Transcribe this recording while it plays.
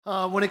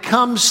When it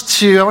comes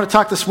to, I want to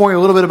talk this morning a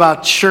little bit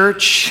about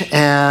church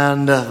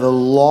and the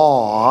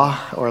law,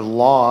 or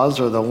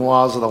laws, or the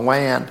laws of the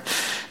land.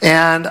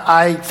 And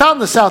I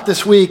found this out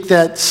this week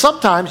that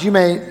sometimes, you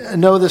may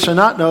know this or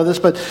not know this,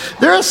 but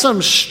there are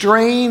some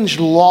strange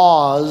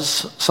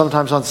laws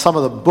sometimes on some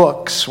of the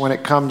books when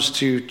it comes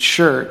to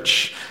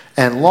church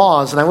and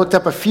laws. And I looked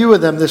up a few of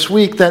them this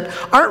week that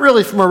aren't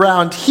really from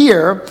around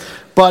here,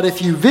 but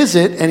if you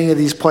visit any of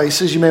these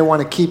places, you may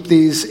want to keep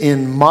these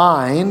in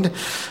mind.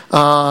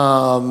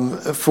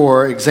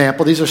 For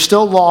example, these are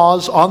still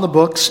laws on the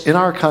books in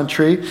our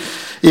country.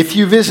 If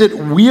you visit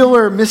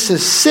Wheeler,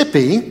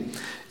 Mississippi,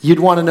 you'd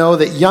want to know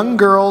that young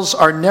girls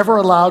are never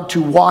allowed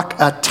to walk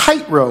a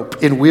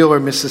tightrope in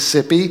Wheeler,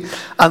 Mississippi,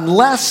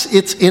 unless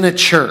it's in a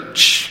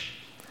church.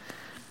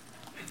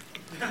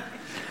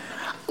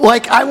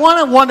 I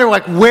want to wonder,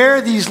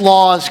 where these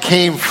laws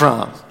came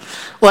from.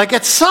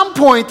 At some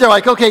point, they're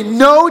like, okay,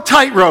 no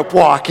tightrope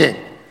walking.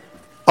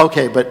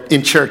 Okay, but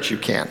in church you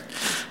can.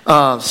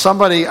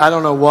 Somebody, I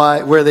don't know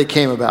where they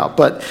came about.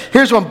 But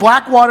here's one.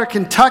 Blackwater,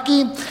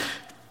 Kentucky.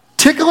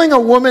 Tickling a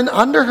woman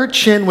under her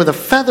chin with a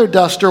feather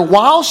duster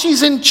while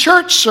she's in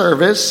church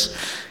service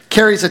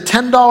carries a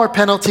 $10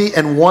 penalty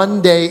and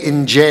 1 day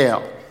in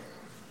jail.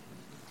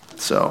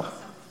 So,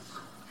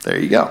 there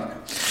you go.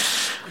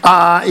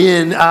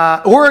 In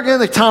Oregon,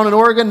 the town in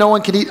Oregon, no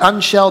one can eat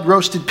unshelled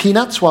roasted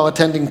peanuts while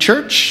attending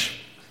church.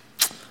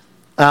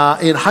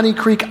 In Honey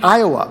Creek,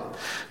 Iowa,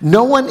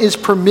 no one is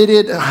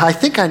permitted, I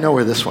think I know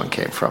where this one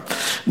came from.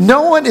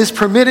 No one is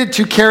permitted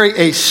to carry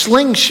a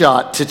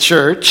slingshot to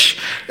church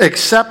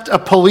except a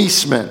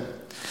policeman.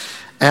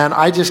 And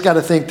I just got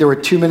to think there were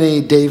too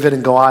many David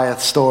and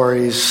Goliath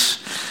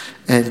stories,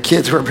 and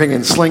kids were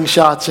bringing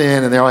slingshots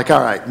in, and they're like,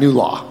 all right, new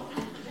law.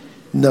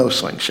 No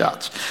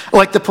slingshots.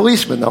 Like the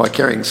policemen, though, are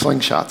carrying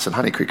slingshots in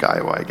Honey Creek,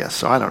 Iowa, I guess.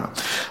 So I don't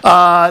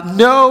know.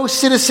 No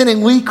citizen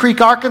in Lee Creek,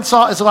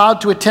 Arkansas is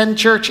allowed to attend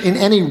church in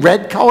any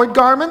red-colored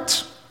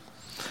garment.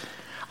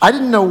 I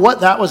didn't know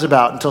what that was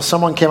about until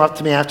someone came up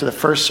to me after the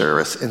first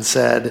service and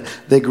said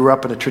they grew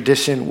up in a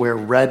tradition where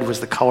red was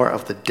the color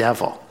of the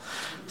devil.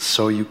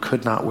 So you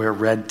could not wear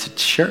red to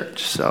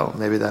church. So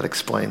maybe that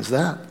explains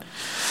that.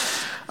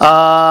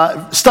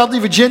 Studley,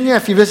 Virginia,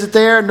 if you visit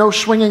there, no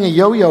swinging a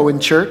yo-yo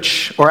in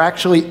church or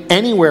actually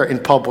anywhere in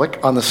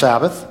public on the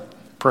Sabbath.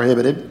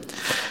 Prohibited.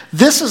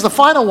 This is the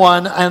final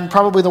one, and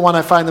probably the one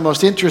I find the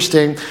most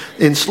interesting.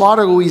 In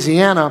Slaughter,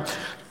 Louisiana,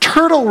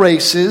 turtle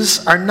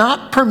races are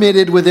not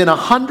permitted within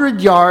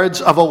 100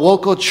 yards of a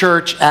local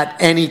church at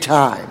any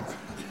time.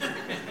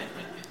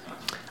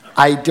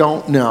 I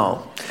don't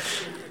know.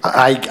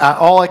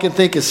 All I can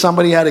think is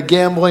somebody had a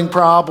gambling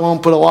problem,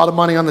 put a lot of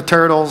money on the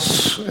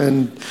turtles,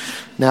 and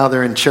now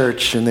they're in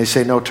church, and they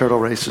say no turtle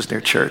races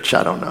near church.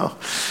 I don't know.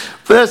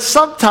 But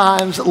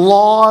sometimes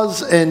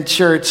laws in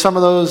church, some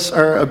of those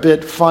are a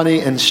bit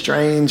funny and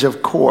strange,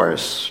 of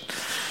course.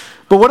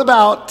 But what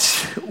about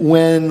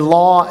when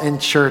law and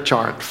church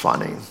aren't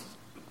funny?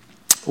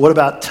 What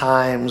about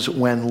times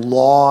when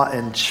law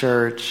and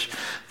church,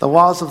 the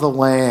laws of the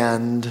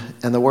land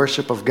and the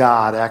worship of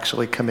God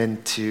actually come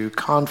into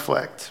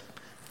conflict?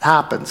 It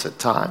happens at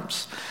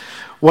times.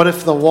 What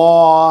if the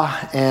law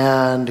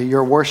and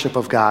your worship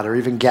of God, or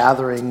even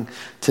gathering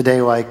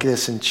today like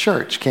this in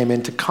church, came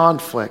into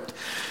conflict?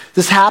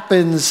 This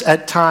happens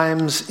at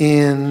times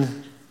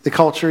in the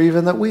culture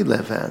even that we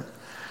live in.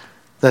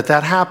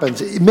 That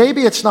happens.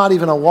 Maybe it's not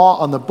even a law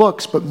on the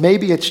books, but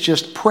maybe it's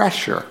just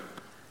pressure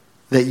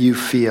that you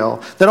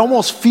feel that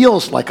almost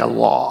feels like a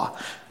law.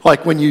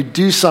 Like when you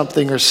do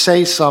something or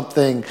say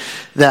something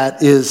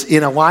that is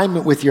in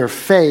alignment with your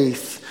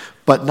faith,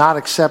 but not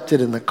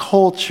accepted in the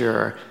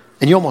culture,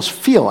 and you almost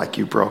feel like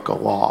you broke a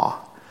law.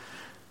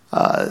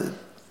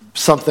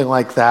 Something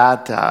like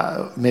that,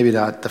 maybe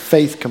not the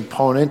faith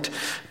component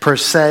per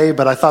se,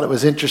 but I thought it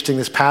was interesting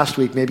this past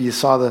week. Maybe you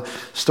saw the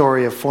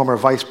story of former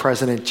Vice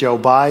President Joe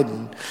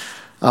Biden,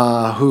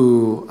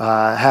 who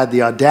had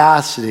the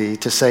audacity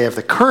to say of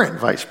the current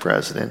Vice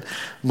President,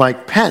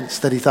 Mike Pence,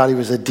 that he thought he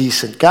was a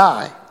decent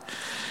guy.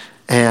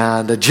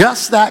 And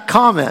just that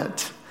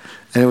comment,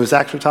 and it was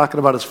actually talking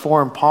about his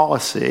foreign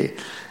policy.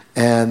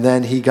 And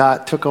then he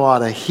took a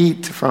lot of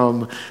heat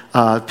from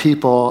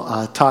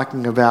people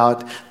talking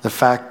about the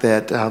fact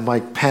that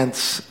Mike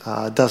Pence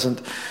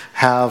doesn't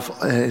have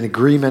an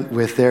agreement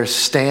with their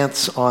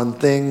stance on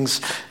things.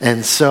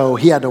 And so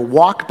he had to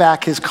walk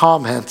back his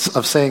comments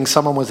of saying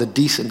someone was a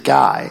decent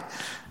guy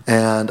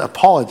and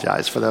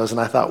apologize for those.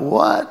 And I thought,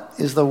 what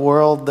is the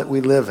world that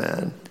we live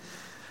in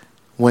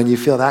when you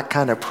feel that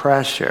kind of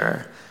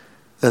pressure,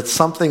 that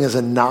something as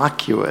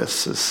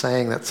innocuous as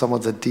saying that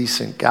someone's a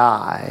decent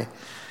guy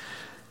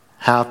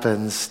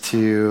happens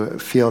to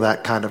feel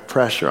that kind of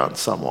pressure on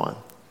someone.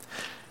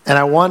 And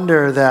I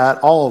wonder that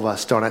all of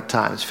us don't at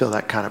times feel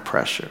that kind of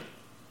pressure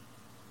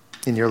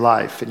in your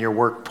life, in your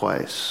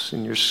workplace,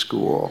 in your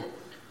school,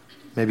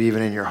 maybe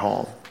even in your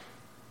home.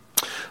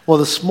 Well,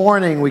 this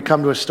morning we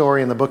come to a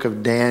story in the book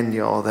of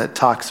Daniel that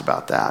talks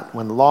about that,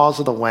 when the laws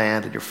of the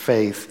land and your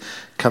faith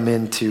come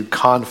into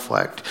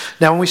conflict.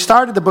 Now, when we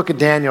started the book of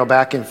Daniel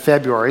back in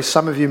February,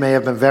 some of you may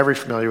have been very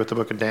familiar with the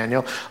book of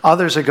Daniel.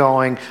 Others are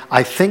going,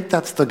 I think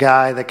that's the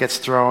guy that gets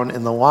thrown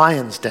in the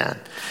lion's den.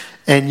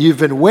 And you've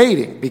been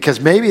waiting,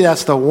 because maybe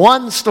that's the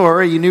one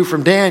story you knew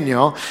from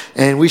Daniel,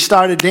 and we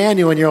started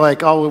Daniel, and you're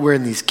like, oh, we're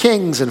in these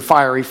kings and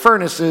fiery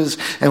furnaces,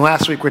 and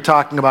last week we're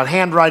talking about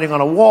handwriting on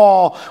a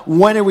wall.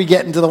 When are we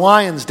getting to the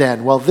lion's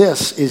den? Well,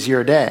 this is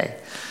your day.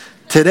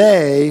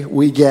 Today,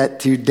 we get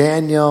to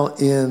Daniel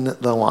in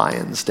the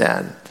lion's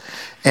den.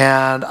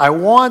 And I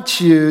want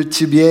you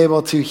to be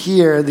able to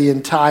hear the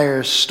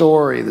entire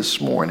story this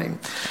morning.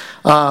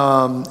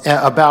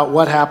 About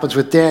what happens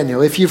with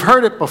Daniel. If you've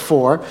heard it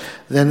before,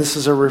 then this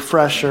is a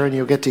refresher and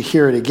you'll get to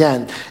hear it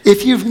again.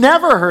 If you've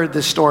never heard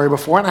this story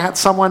before, and I had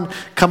someone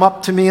come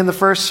up to me in the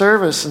first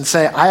service and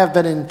say, I have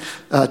been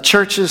in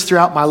churches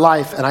throughout my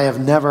life and I have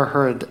never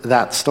heard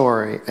that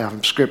story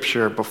from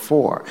Scripture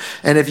before.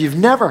 And if you've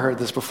never heard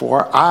this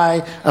before,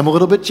 I am a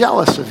little bit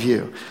jealous of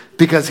you,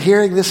 because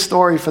hearing this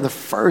story for the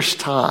first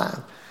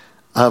time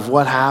of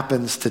what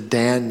happens to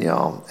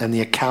Daniel and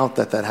the account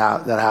that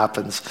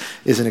happens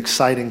is an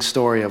exciting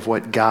story of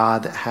what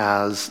God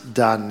has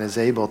done and is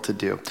able to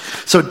do.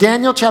 So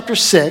Daniel chapter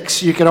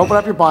 6, you can open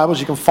up your Bibles,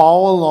 you can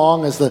follow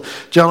along as the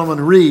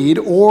gentlemen read,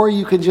 or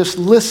you can just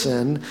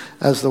listen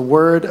as the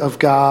Word of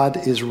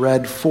God is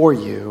read for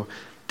you.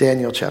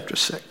 Daniel chapter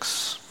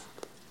 6.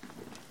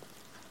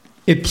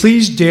 It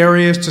pleased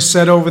Darius to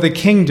set over the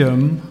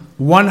kingdom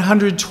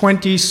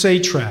 120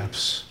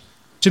 satraps,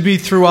 to be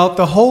throughout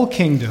the whole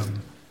kingdom,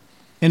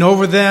 and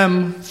over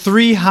them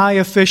 3 high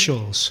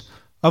officials,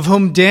 of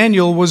whom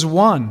Daniel was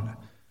one,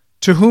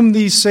 to whom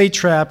these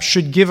satraps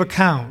should give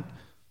account,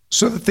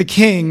 so that the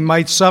king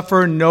might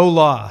suffer no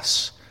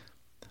loss.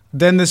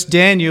 Then this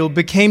Daniel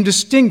became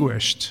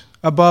distinguished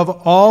above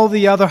all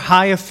the other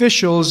high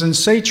officials and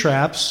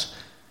satraps,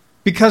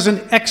 because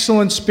an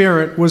excellent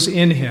spirit was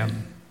in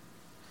him.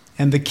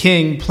 And the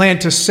king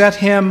planned to set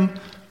him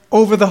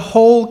over the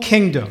whole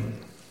kingdom.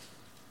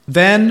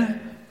 Then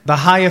the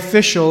high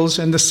officials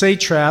and the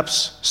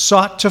satraps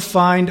sought to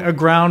find a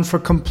ground for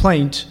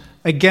complaint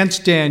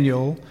against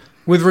Daniel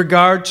with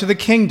regard to the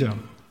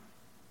kingdom,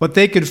 but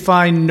they could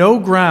find no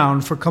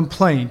ground for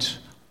complaint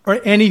or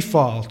any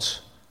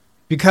fault,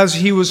 because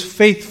he was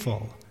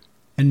faithful,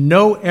 and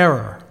no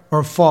error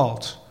or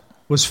fault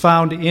was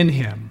found in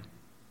him.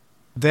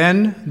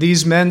 Then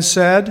these men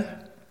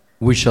said,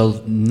 We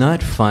shall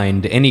not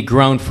find any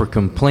ground for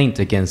complaint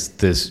against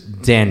this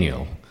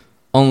Daniel,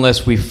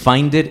 unless we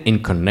find it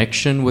in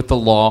connection with the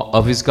law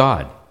of his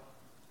God.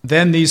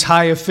 Then these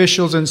high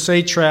officials and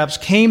satraps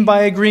came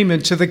by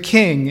agreement to the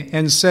king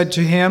and said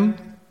to him,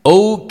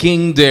 O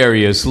King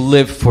Darius,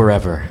 live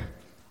forever.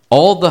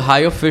 All the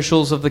high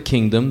officials of the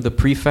kingdom, the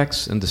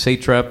prefects and the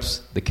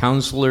satraps, the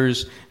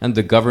counselors and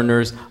the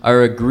governors,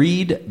 are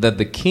agreed that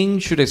the king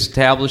should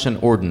establish an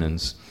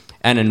ordinance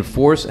and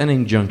enforce an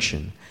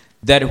injunction,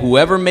 that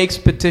whoever makes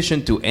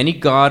petition to any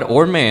god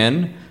or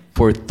man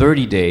for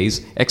 30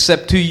 days,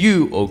 except to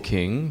you, O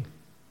king,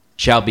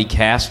 shall be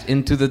cast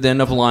into the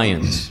den of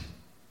lions.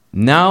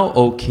 Now,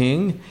 O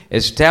king,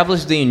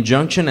 establish the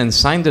injunction and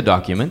sign the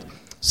document,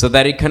 so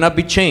that it cannot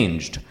be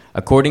changed,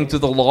 according to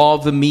the law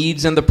of the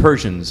Medes and the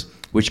Persians,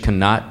 which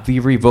cannot be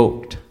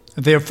revoked.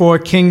 Therefore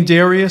King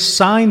Darius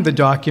signed the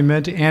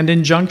document and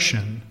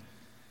injunction.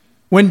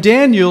 When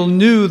Daniel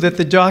knew that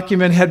the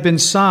document had been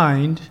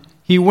signed,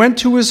 he went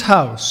to his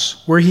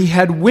house, where he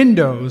had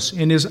windows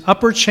in his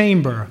upper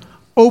chamber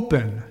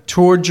open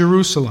toward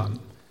Jerusalem.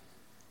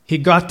 He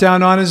got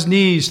down on his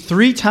knees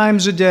 3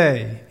 times a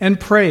day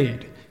and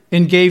prayed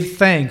and gave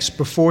thanks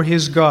before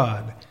his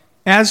God,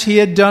 as he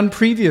had done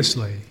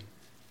previously.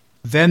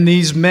 Then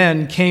these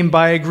men came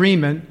by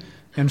agreement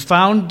and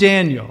found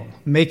Daniel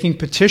making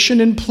petition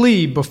and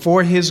plea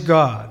before his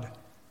God.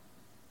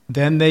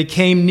 Then they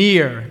came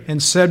near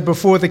and said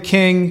before the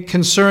king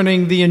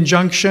concerning the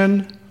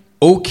injunction,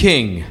 O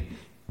king,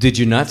 did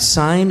you not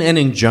sign an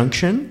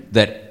injunction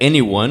that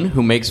anyone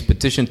who makes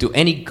petition to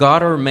any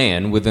god or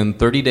man within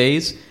 30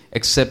 days,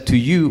 except to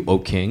you, O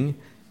king,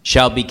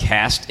 shall be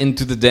cast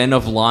into the den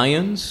of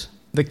lions?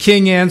 The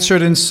king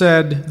answered and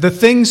said, The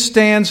thing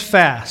stands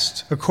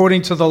fast,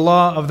 according to the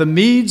law of the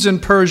Medes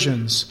and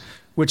Persians,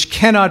 which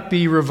cannot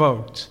be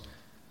revoked.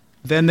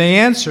 Then they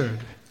answered,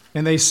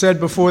 and they said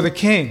before the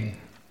king,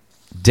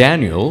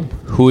 Daniel,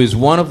 who is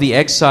one of the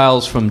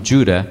exiles from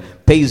Judah,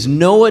 pays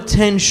no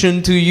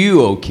attention to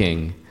you, O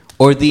king,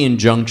 or the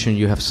injunction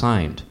you have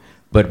signed,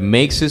 but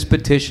makes his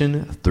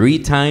petition 3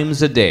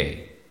 times a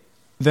day.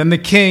 Then the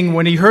king,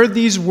 when he heard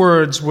these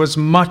words, was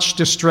much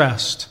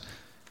distressed,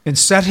 and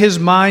set his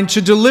mind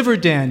to deliver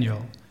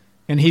Daniel,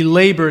 and he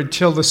labored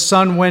till the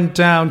sun went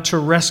down to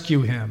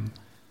rescue him.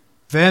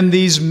 Then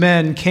these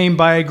men came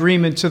by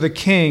agreement to the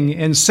king,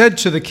 and said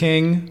to the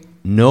king,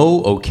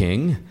 Know, O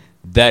king,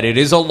 that it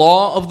is a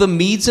law of the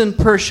Medes and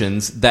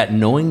Persians that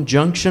no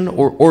injunction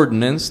or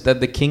ordinance that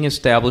the king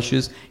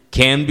establishes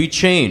can be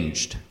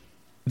changed.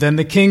 Then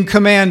the king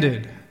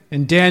commanded,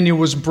 and Daniel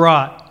was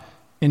brought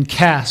and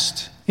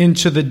cast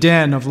into the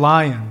den of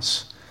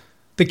lions.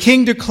 The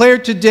king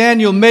declared to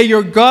Daniel, "May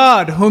your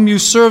God, whom you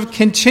serve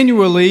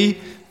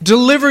continually,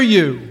 deliver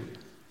you."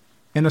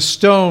 And a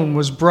stone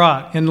was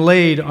brought and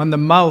laid on the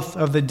mouth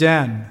of the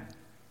den.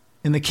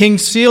 And the king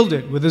sealed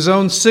it with his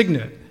own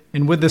signet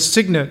and with the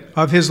signet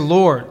of his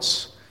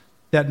lords,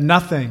 that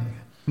nothing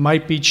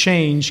might be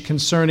changed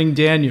concerning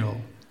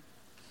Daniel.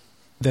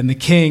 Then the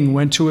king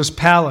went to his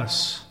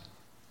palace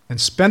and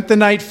spent the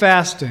night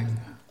fasting.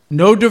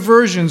 No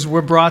diversions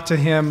were brought to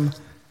him,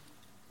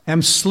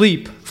 and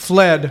sleep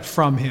fled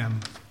from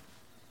him.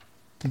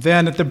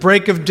 Then at the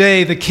break of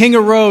day, the king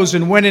arose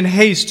and went in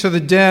haste to the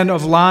den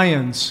of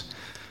lions.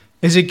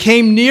 As he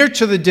came near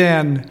to the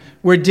den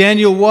where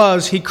Daniel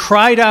was, he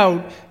cried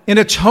out in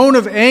a tone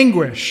of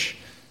anguish.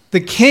 The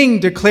king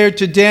declared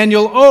to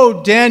Daniel,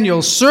 "O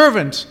Daniel,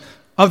 servant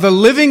of the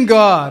living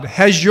God,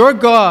 has your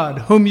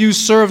God, whom you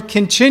serve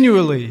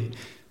continually,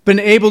 been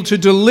able to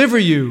deliver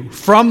you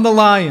from the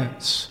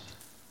lions?"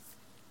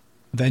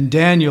 Then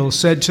Daniel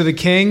said to the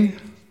king,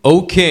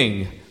 "O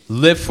king,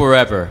 live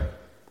forever.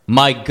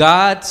 My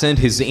God sent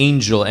his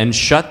angel and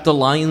shut the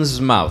lions'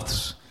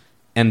 mouths,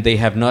 and they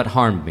have not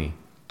harmed me,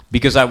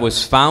 because I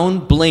was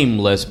found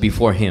blameless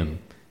before him,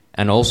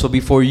 and also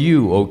before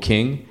you, O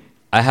king.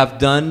 I have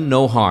done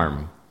no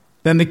harm."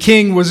 Then the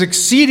king was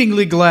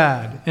exceedingly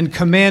glad and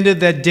commanded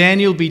that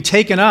Daniel be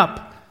taken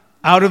up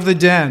out of the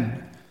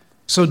den.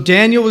 So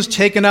Daniel was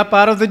taken up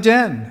out of the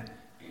den,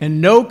 and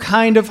no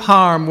kind of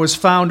harm was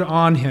found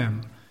on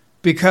him,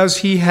 because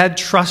he had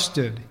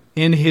trusted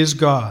in his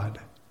God.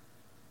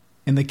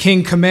 And the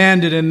king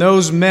commanded, and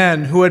those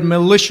men who had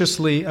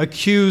maliciously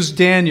accused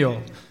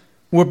Daniel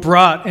were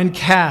brought and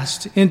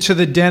cast into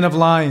the den of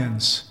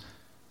lions,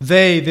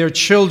 they, their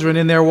children,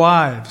 and their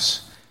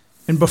wives.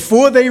 And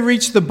before they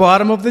reached the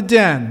bottom of the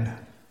den,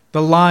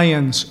 the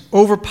lions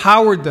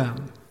overpowered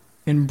them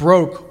and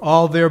broke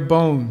all their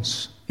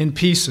bones in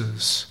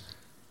pieces.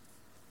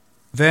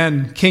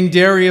 Then King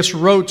Darius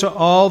wrote to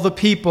all the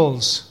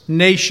peoples,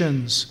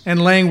 nations,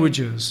 and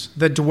languages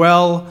that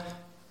dwell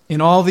in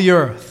all the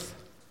earth,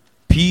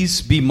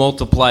 "Peace be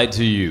multiplied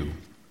to you.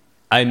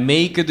 I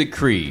make a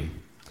decree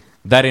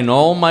that in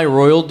all my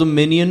royal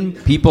dominion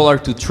people are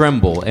to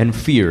tremble and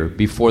fear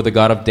before the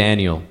God of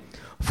Daniel.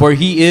 For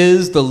he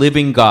is the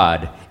living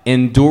God,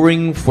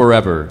 enduring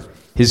forever.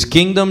 His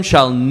kingdom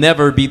shall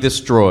never be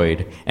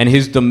destroyed, and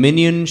his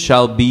dominion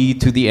shall be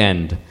to the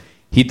end.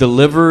 He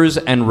delivers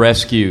and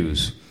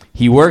rescues.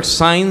 He works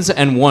signs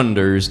and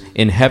wonders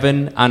in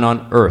heaven and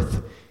on earth.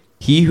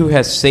 He who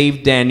has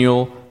saved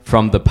Daniel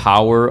from the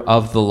power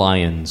of the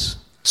lions."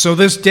 So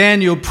this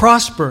Daniel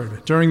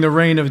prospered during the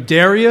reign of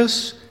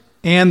Darius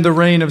and the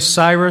reign of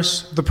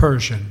Cyrus the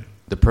Persian.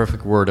 The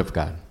perfect word of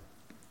God.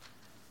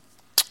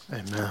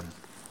 Amen.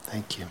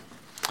 Thank you.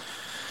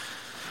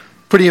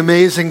 Pretty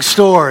amazing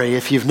story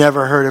if you've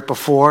never heard it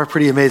before.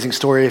 Pretty amazing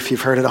story if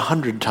you've heard it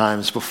 100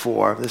 times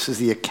before. This is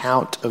the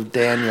account of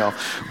Daniel.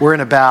 We're in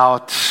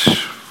about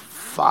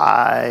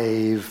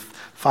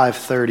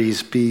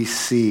 530s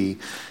BC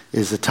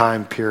is the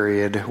time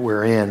period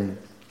we're in.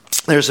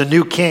 There's a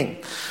new king.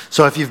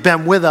 So if you've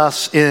been with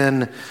us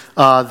in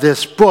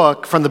this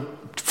book, from the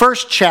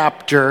first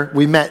chapter,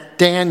 we met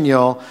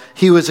Daniel.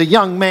 He was a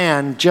young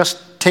man just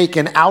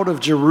taken out of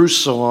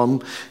Jerusalem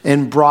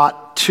and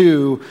brought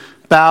to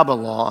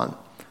Babylon.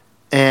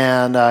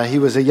 And he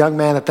was a young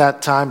man at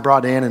that time,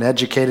 brought in and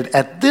educated.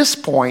 At this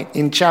point,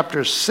 in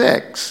chapter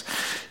 6,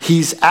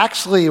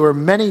 we're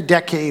many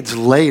decades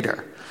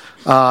later.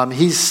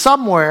 He's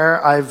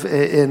somewhere,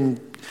 in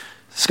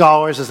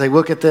scholars, as they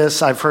look at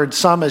this, I've heard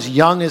some as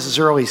young as his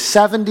early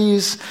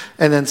 70s,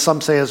 and then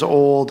some say as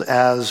old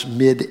as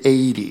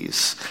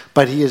mid-80s.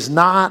 But he is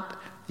not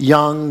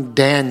young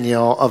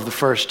Daniel of the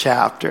first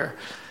chapter.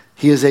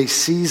 He is a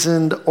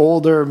seasoned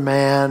older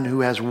man who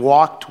has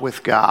walked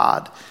with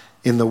God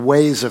in the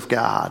ways of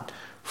God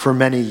for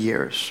many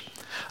years.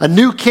 A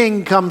new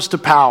king comes to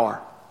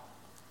power.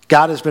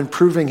 God has been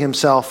proving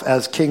himself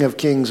as King of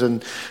Kings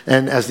and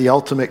as the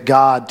ultimate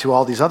God to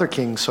all these other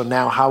kings. So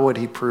now how would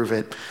he prove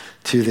it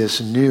to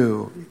this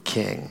new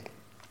king?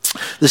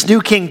 This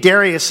new king,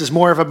 Darius, is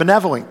more of a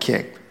benevolent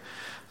king.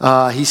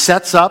 He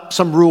sets up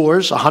some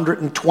rulers,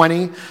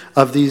 120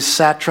 of these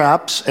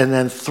satraps, and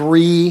then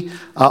 3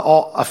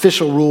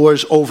 official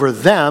rulers over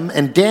them,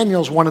 and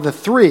Daniel's one of the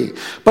 3.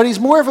 But he's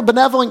more of a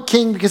benevolent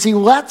king because he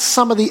lets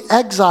some of the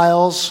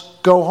exiles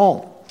go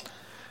home.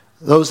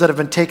 Those that have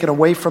been taken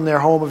away from their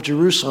home of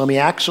Jerusalem, he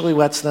actually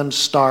lets them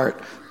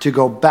start to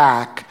go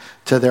back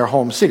to their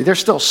home city. They're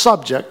still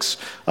subjects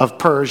of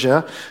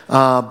Persia,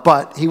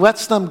 but he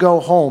lets them go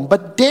home.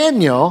 But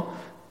Daniel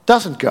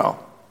doesn't go.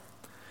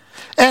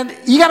 And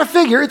you got to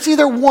figure it's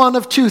either one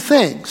of two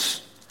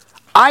things.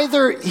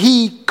 Either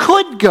he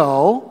could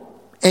go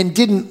and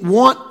didn't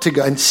want to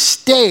go and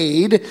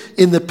stayed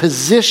in the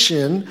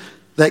position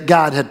that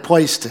God had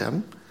placed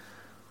him,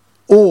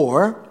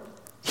 or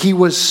he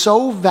was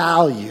so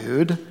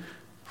valued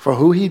for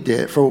who he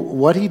did, for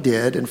what he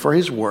did, and for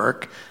his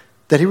work,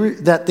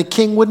 that the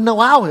king wouldn't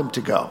allow him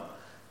to go,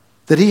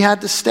 that he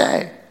had to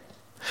stay.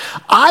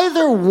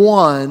 Either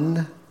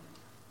one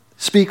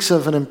speaks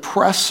of an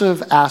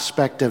impressive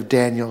aspect of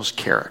Daniel's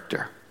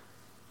character.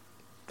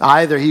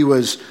 Either he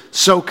was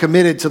so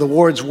committed to the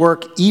Lord's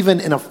work, even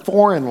in a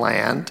foreign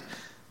land,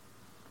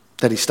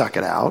 that he stuck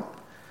it out,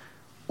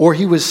 or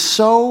he was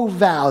so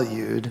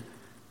valued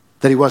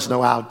that he wasn't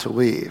allowed to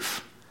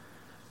leave.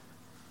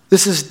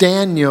 This is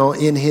Daniel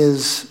in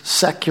his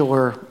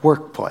secular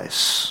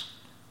workplace.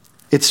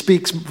 It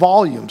speaks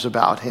volumes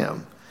about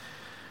him.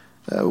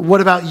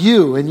 What about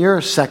you in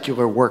your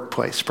secular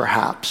workplace,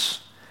 perhaps?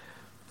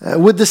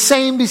 Would the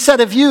same be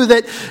said of you,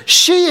 that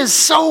she is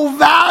so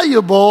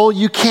valuable,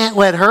 you can't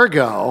let her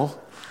go?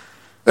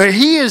 Or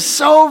he is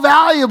so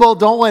valuable,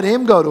 don't let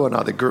him go to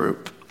another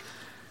group?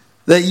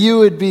 That you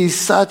would be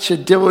such a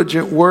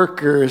diligent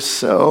worker,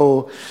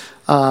 so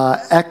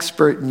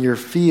expert in your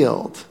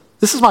field.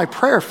 This is my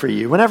prayer for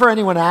you. Whenever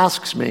anyone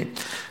asks me,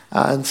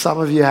 and some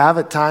of you have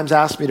at times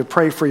asked me to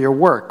pray for your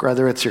work,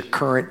 whether it's your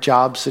current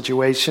job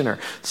situation or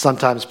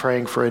sometimes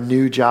praying for a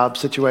new job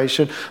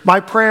situation. My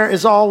prayer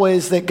is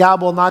always that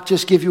God will not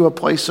just give you a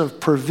place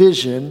of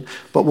provision,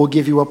 but will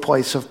give you a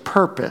place of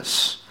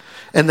purpose.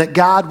 And that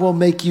God will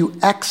make you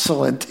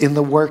excellent in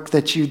the work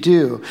that you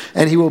do.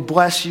 And he will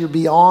bless you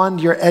beyond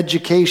your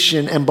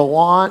education and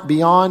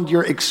beyond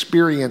your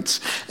experience,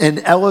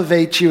 and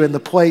elevate you in the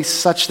place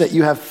such that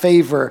you have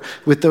favor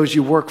with those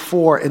you work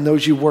for and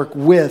those you work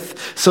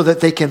with, so that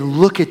they can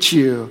look at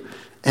you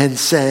and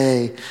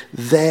say,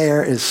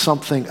 there is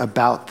something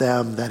about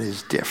them that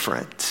is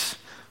different.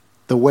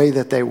 The way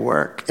that they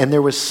work. And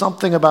there was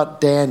something about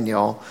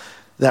Daniel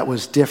that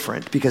was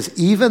different, because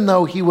even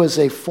though he was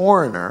a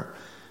foreigner,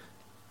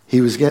 he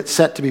was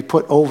set to be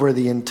put over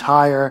the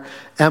entire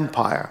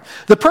empire.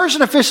 The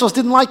Persian officials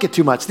didn't like it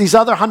too much. These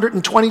other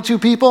 122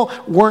 people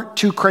weren't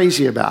too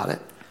crazy about it.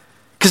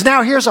 Because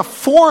now here's a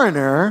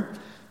foreigner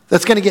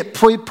that's going to get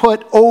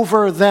put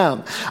over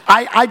them.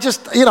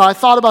 I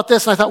thought about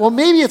this and I thought, well,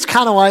 maybe it's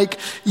kind of like,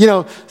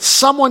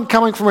 someone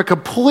coming from a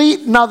complete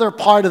another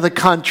part of the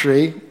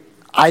country.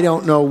 I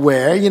don't know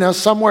where,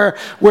 somewhere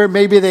where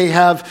maybe they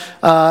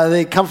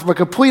come from a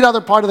complete other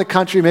part of the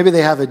country. Maybe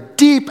they have a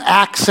deep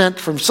accent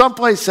from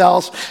someplace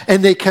else,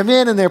 and they come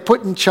in and they're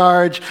put in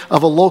charge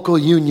of a local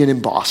union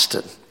in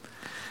Boston.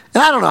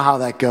 And I don't know how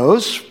that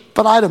goes,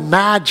 but I'd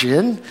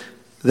imagine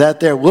that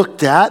they're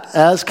looked at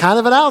as kind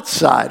of an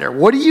outsider.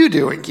 What are you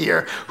doing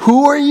here?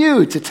 Who are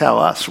you to tell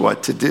us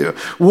what to do?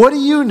 What do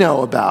you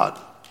know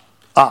about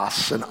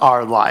us and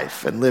our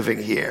life and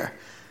living here?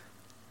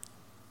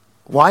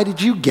 Why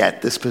did you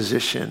get this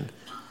position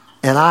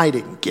and I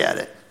didn't get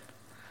it?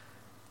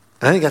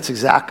 And I think that's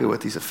exactly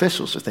what these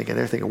officials are thinking.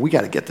 They're thinking, we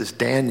got to get this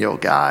Daniel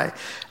guy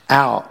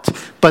out.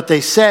 But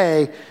they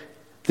say,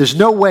 there's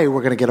no way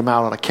we're going to get him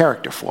out on a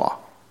character flaw.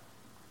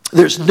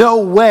 There's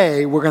no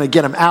way we're going to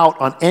get him out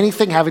on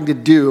anything having to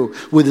do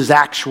with his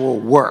actual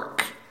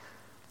work.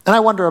 And I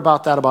wonder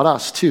about that about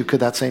us too. Could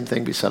that same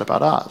thing be said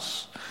about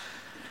us?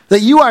 That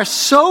you are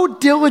so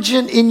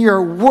diligent in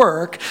your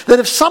work that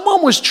if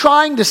someone was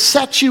trying to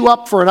set you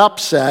up for an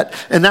upset,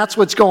 and that's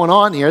what's going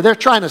on here, they're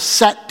trying to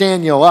set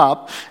Daniel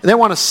up, and they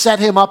want to set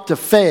him up to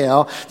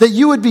fail, that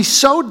you would be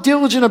so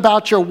diligent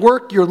about your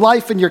work, your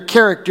life, and your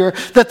character,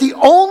 that the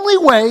only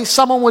way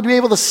someone would be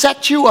able to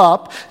set you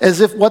up, as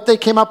if what they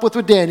came up with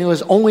Daniel,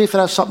 is only if it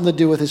has something to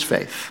do with his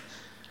faith.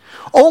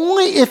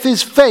 Only if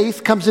his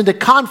faith comes into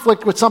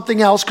conflict with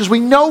something else, because we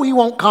know he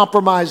won't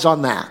compromise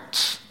on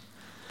that.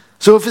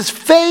 So if his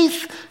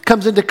faith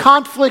comes into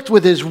conflict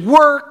with his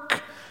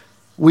work,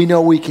 we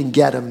know we can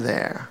get him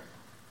there.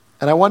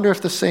 And I wonder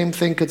if the same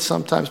thing could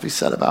sometimes be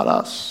said about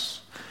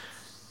us.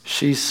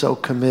 She's so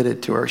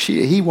committed to her.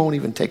 He won't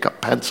even take a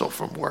pencil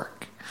from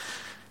work.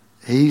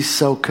 He's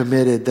so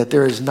committed that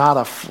there is not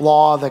a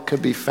flaw that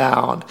could be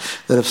found,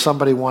 that if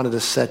somebody wanted to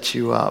set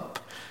you up,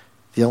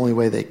 the only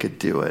way they could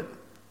do it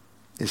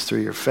is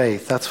through your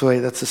faith. That's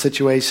the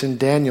situation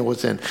Daniel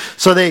was in.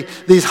 So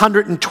these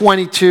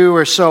 122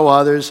 or so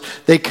others,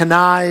 they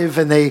connive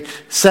and they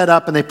set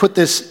up and they put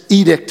this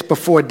edict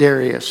before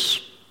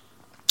Darius.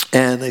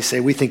 And they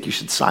say, we think you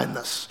should sign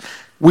this.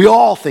 We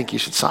all think you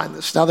should sign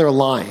this. Now they're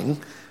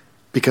lying,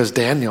 because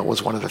Daniel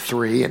was one of the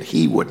three and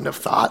he wouldn't have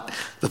thought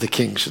that the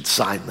king should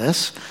sign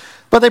this.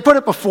 But they put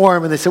it before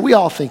him and they said, we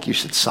all think you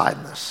should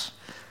sign this.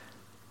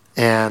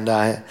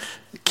 And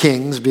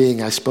kings,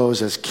 being, I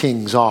suppose, as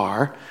kings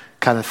are,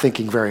 kind of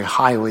thinking very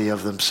highly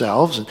of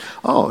themselves. And,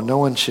 no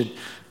one should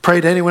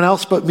pray to anyone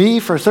else but me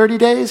for 30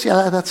 days?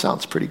 Yeah, that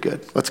sounds pretty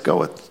good. Let's go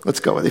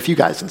with if you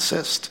guys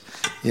insist,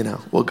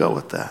 we'll go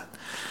with that.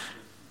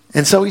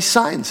 And so he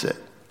signs it.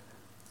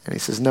 And he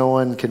says, no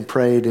one can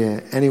pray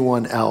to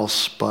anyone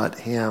else but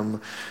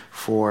him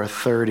for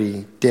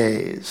 30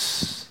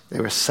 days. They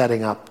were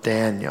setting up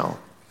Daniel.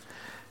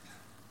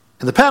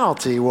 And the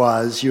penalty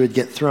was you would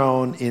get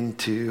thrown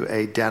into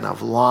a den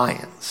of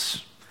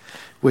lions,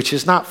 which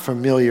is not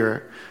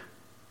familiar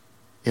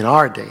in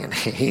our day and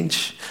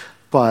age,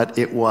 but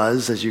it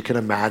was, as you can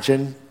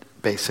imagine,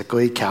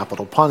 basically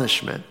capital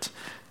punishment.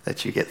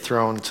 that you get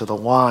thrown to the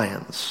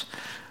lions.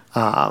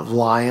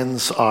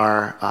 Lions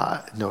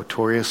are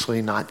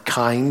notoriously not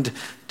kind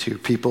to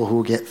people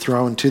who get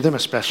thrown to them,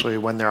 especially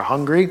when they're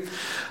hungry.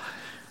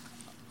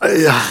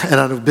 And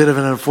on a bit of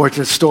an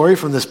unfortunate story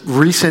from this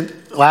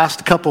recent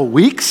last couple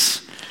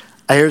weeks,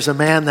 here's a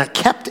man that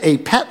kept a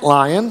pet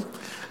lion,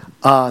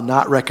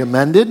 not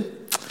recommended,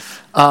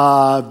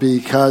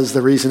 because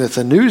the reason it's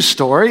a news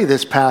story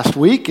this past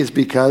week is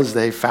because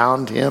they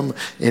found him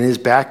in his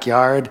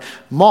backyard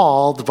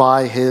mauled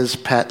by his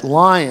pet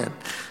lion.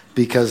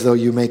 Because though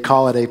you may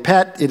call it a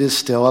pet, it is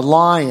still a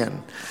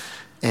lion.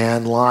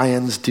 And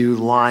lions do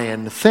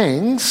lion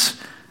things.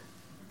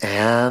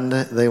 And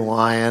the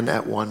lion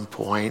at one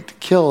point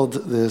killed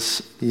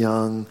this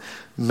young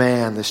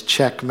man, this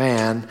Czech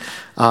man,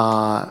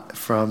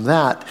 from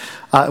that.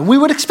 We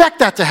would expect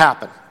that to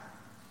happen.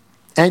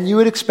 And you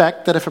would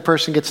expect that if a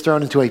person gets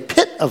thrown into a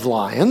pit of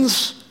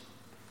lions,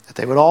 that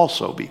they would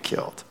also be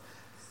killed.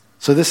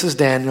 So this is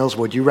Daniel's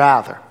would you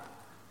rather.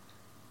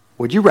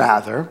 Would you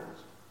rather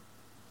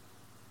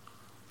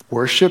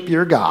worship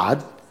your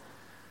God,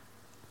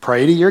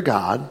 pray to your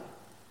God,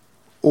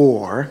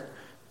 or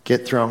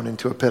get thrown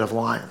into a pit of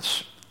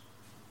lions?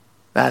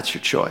 That's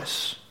your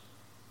choice.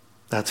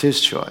 That's his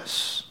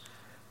choice.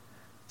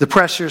 The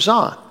pressure's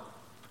on.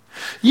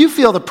 You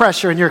feel the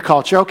pressure in your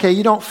culture. Okay,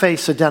 you don't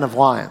face a den of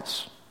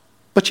lions,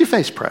 but you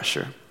face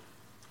pressure.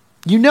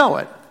 You know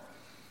it.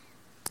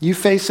 You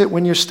face it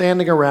when you're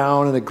standing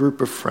around in a group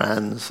of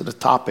friends and a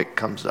topic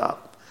comes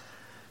up.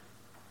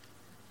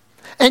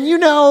 And you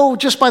know,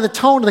 just by the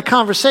tone of the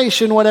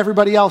conversation, what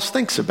everybody else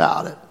thinks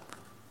about it.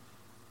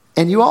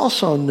 And you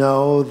also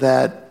know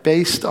that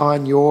based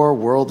on your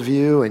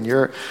worldview and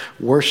your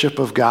worship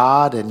of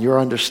God and your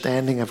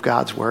understanding of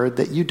God's word,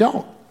 that you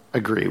don't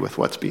agree with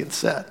what's being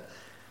said.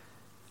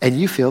 And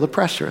you feel the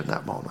pressure in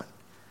that moment.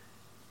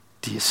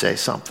 Do you say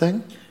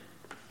something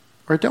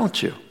or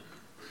don't you?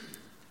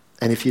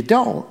 And if you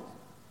don't,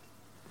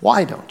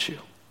 why don't you?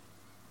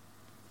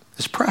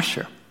 There's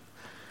pressure.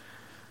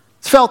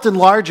 It's felt in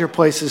larger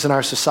places in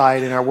our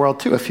society, in our world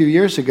too. A few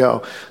years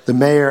ago, the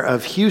mayor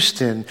of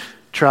Houston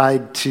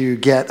tried to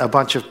get a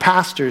bunch of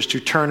pastors to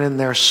turn in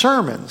their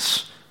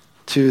sermons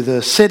to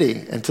the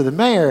city and to the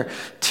mayor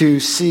to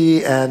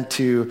see and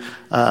to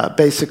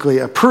basically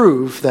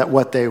approve that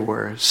what they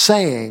were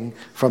saying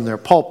from their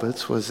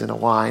pulpits was in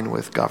line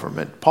with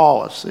government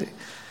policy.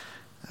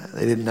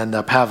 They didn't end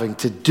up having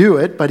to do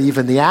it, but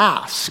even the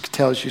ask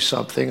tells you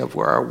something of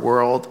where our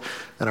world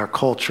and our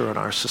culture and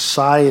our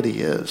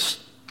society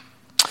is.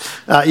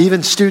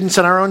 Even students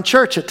in our own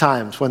church at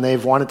times, when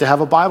they've wanted to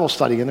have a Bible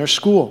study in their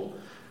school,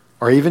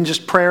 or even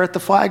just prayer at the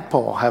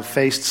flagpole, have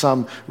faced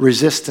some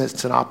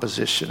resistance and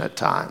opposition at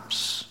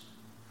times.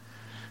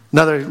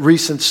 Another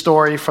recent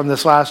story from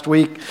this last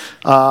week,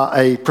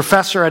 a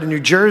professor at a New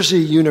Jersey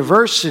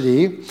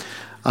university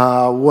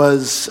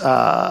was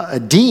a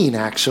dean,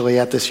 actually,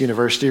 at this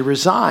university,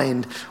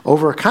 resigned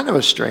over kind of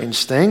a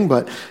strange thing,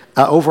 but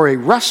over a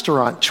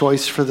restaurant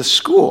choice for the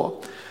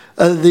school.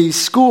 The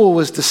school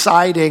was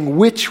deciding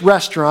which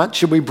restaurant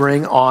should we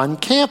bring on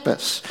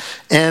campus.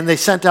 And they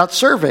sent out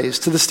surveys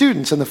to the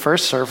students. And the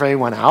first survey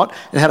went out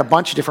and had a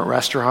bunch of different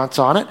restaurants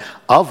on it,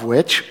 of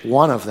which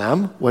one of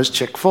them was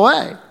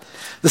Chick-fil-A.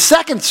 The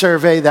second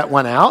survey that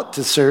went out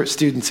to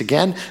students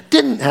again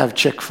didn't have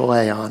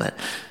Chick-fil-A on it.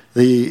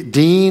 The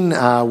dean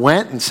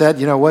went and said,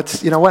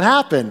 what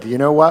happened?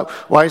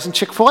 Why isn't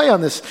Chick-fil-A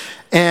on this?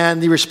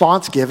 And the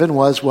response given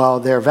was, well,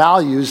 their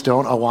values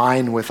don't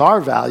align with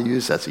our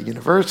values as a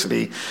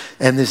university.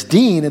 And this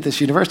dean at this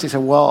university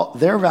said, well,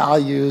 their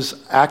values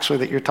actually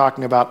that you're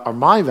talking about are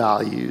my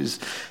values.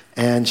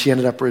 And she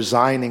ended up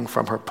resigning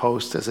from her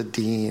post as a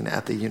dean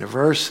at the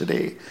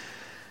university.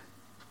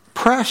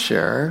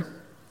 Pressure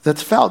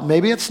that's felt.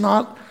 Maybe it's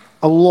not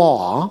a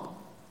law.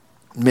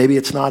 Maybe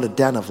it's not a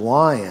den of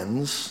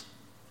lions,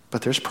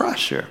 but there's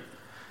pressure.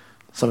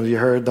 Some of you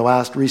heard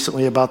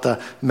recently about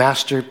the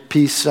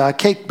Masterpiece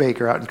cake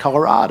baker out in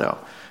Colorado.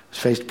 He's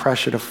faced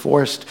pressure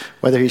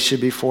whether he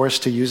should be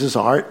forced to use his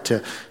art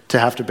to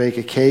have to bake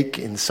a cake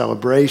in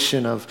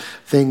celebration of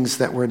things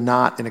that were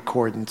not in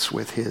accordance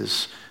with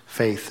his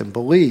faith and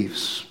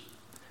beliefs.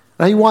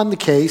 Now, he won the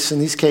case,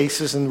 and these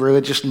cases and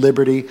religious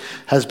liberty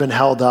has been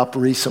held up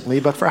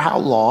recently, but for how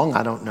long?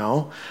 I don't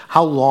know.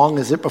 How long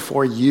is it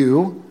before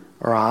you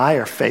or I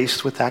are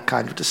faced with that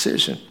kind of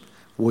decision?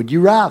 Would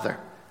you rather?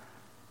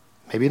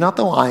 Maybe not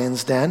the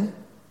lion's den,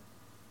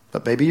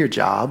 but maybe your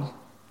job.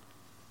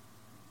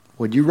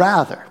 Would you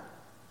rather?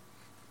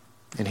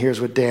 And here's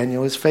what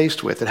Daniel is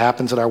faced with. It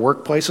happens at our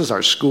workplaces,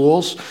 our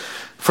schools.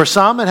 For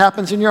some, it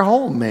happens in your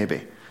home,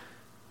 maybe.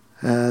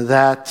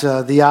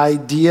 The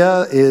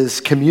idea is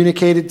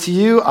communicated to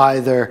you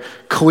either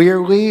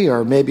clearly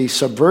or maybe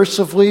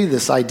subversively,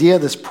 this idea,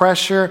 this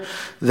pressure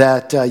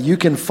that you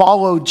can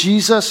follow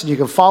Jesus and you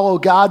can follow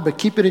God, but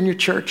keep it in your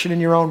church and in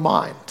your own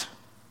mind.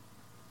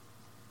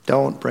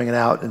 Don't bring it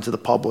out into the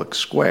public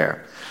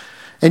square.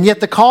 And yet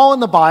the call in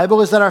the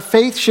Bible is that our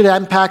faith should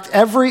impact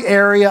every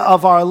area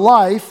of our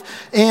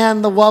life,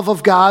 and the love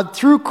of God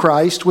through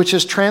Christ, which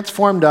has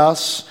transformed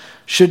us,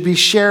 should be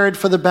shared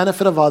for the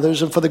benefit of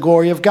others and for the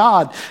glory of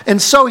God. And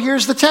so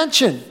here's the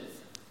tension.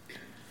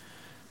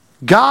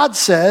 God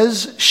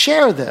says,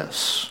 share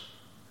this.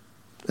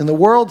 And the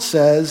world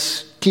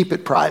says, keep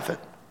it private.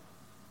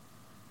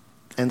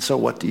 And so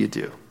what do you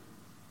do?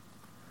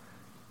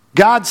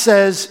 God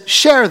says,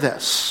 share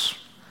this.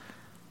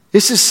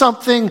 This is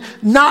something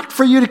not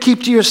for you to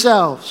keep to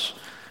yourselves.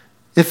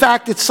 In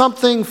fact, it's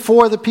something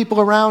for the people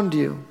around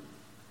you.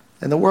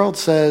 And the world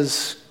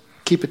says,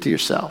 keep it to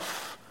yourself.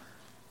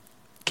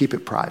 Keep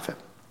it private.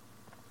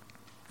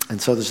 And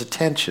so there's a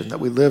tension that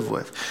we live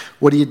with.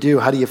 What do you do?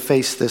 How do you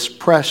face this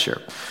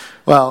pressure?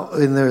 Well,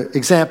 in the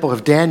example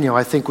of Daniel,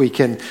 I think we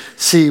can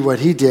see what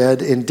he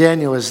did. In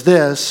Daniel is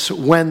this: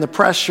 when the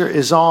pressure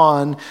is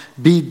on,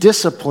 be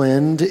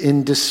disciplined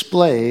in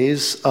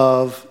displays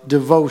of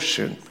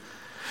devotion.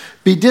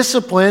 Be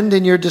disciplined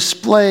in your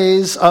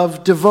displays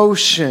of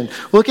devotion.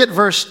 Look at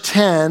verse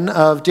 10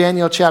 of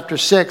Daniel chapter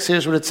 6.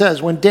 Here's what it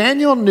says. When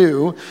Daniel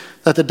knew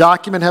that the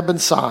document had been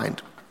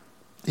signed,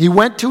 he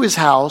went to his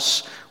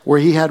house where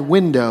he had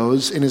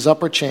windows in his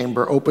upper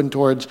chamber open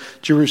towards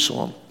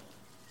Jerusalem.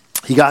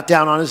 He got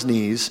down on his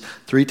knees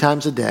 3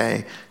 times a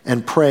day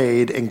and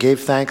prayed and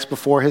gave thanks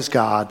before his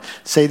God.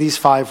 Say these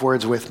 5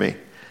 words with me.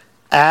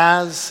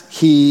 As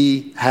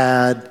he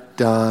had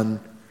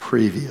done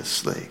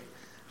previously.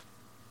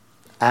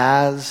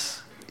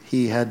 As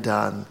he had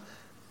done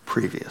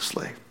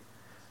previously.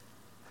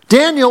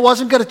 Daniel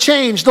wasn't going to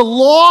change. The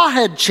law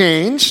had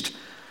changed.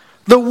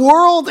 The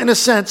world, in a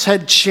sense,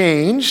 had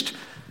changed.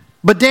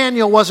 But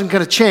Daniel wasn't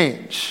going to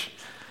change.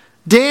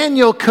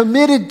 Daniel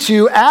committed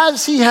to,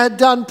 as he had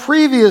done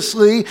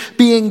previously,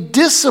 being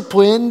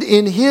disciplined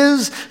in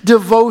his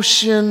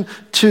devotion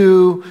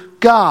to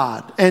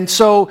God. And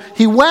so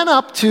he went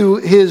up to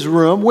his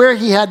room where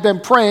he had been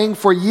praying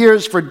for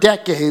years, for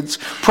decades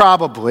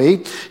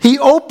probably. He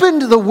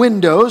opened the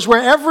windows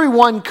where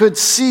everyone could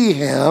see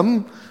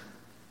him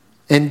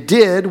and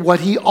did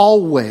what he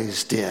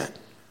always did.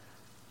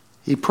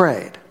 He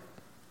prayed.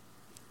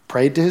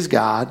 Prayed to his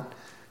God.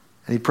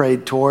 And he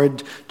prayed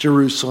toward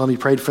Jerusalem. He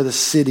prayed for the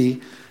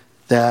city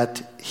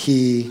that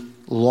he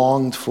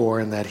longed for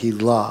and that he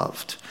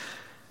loved.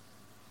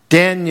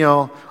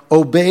 Daniel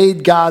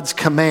obeyed God's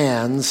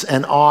commands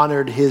and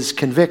honored his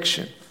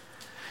conviction.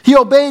 He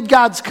obeyed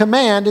God's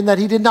command in that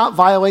he did not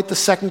violate the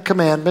second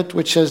commandment,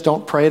 which says,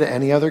 don't pray to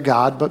any other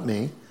God but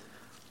me.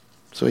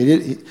 So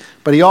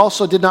but he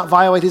also did not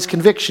violate his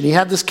conviction. He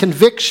had this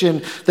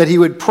conviction that he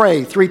would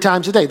pray 3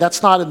 times a day.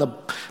 That's not in the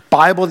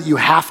Bible that you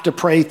have to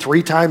pray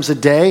 3 times a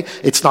day.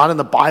 It's not in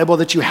the Bible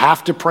that you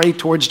have to pray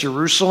towards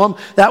Jerusalem.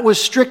 That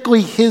was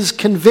strictly his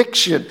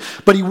conviction.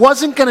 But he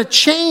wasn't going to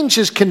change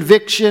his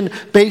conviction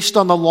based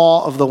on the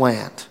law of the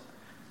land.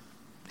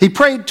 He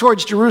prayed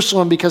towards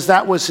Jerusalem because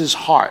that was his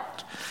heart.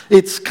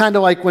 It's kind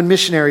of like when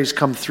missionaries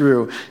come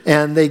through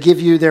and they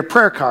give you their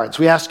prayer cards.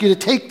 We ask you to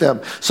take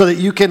them so that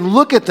you can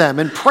look at them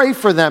and pray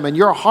for them, and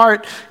your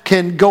heart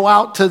can go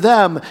out to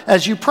them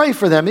as you pray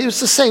for them. It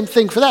was the same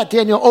thing for that.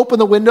 Daniel opened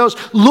the windows,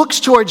 looks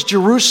towards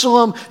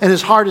Jerusalem, and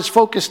his heart is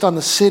focused on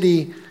the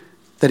city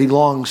that he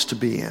longs to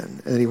be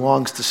in and that he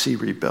longs to see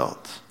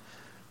rebuilt.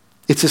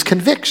 It's his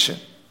conviction.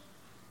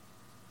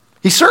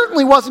 He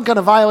certainly wasn't going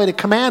to violate a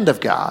command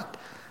of God.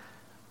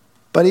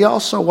 But he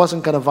also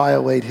wasn't going to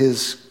violate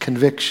his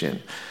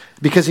conviction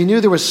because he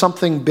knew there was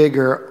something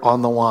bigger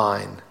on the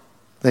line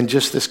than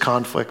just this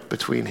conflict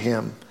between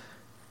him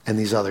and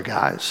these other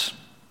guys.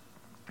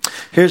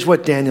 Here's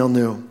what Daniel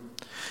knew.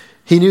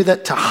 He knew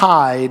that to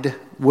hide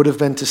would have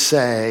been to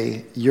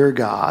say, your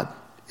God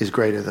is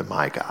greater than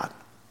my God.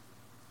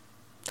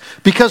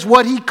 Because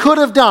what he could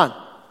have done,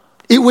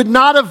 it would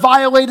not have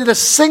violated a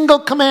single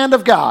command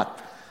of God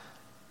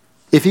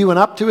if he went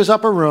up to his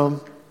upper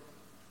room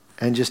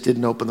and just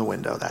didn't open the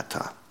window that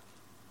time.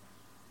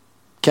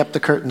 Kept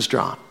the curtains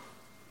drawn.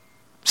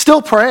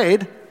 Still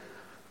prayed,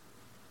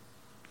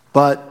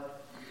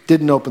 but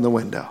didn't open the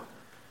window.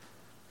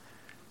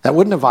 That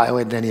wouldn't have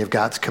violated any of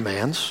God's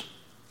commands.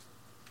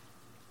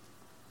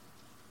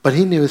 But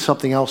he knew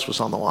something else was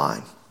on the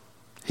line.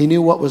 He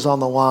knew what was on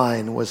the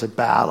line was a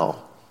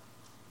battle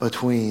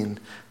between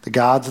the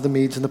gods of the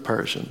Medes and the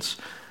Persians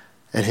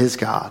and his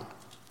God.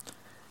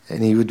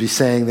 And he would be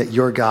saying that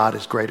your God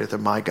is greater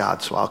than my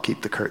God, so I'll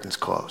keep the curtains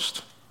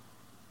closed.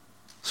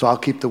 So I'll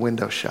keep the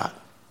window shut.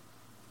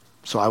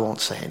 So I won't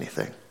say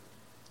anything.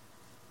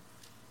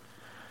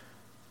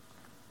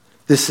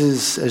 This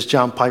is, as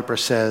John Piper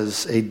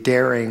says, a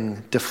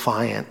daring,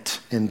 defiant,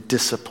 and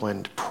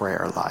disciplined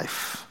prayer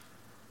life.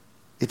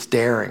 It's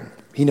daring.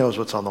 He knows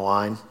what's on the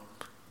line.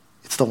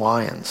 It's the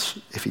lions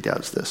if he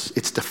does this.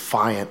 It's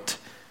defiant.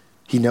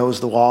 He knows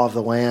the law of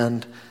the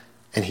land,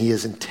 and he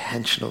is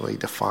intentionally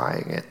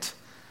defying it.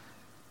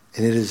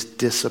 And it is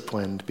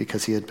disciplined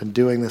because he had been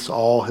doing this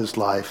all his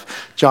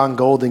life. John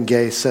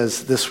Goldingay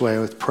says this way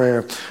with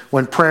prayer: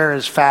 when prayer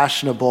is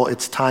fashionable,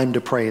 it's time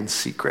to pray in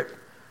secret.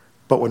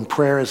 But when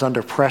prayer is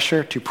under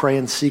pressure, to pray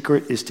in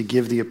secret is to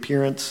give the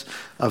appearance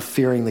of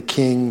fearing the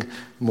king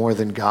more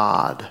than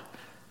God.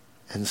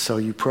 And so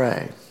you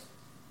pray.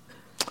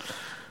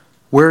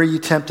 Where are you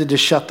tempted to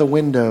shut the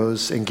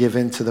windows and give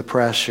in to the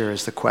pressure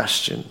is the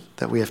question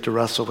that we have to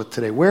wrestle with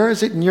today. Where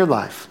is it in your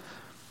life?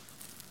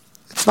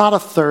 It's not a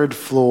third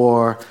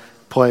floor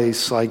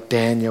place like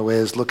Daniel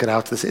is looking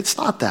out to this. It's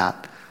not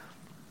that.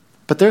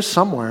 But there's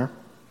somewhere.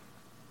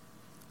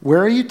 Where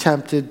are you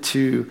tempted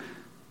to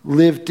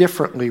live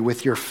differently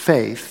with your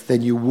faith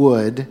than you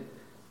would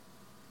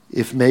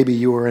if maybe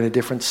you were in a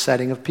different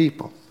setting of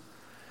people?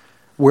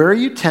 Where are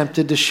you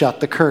tempted to shut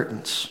the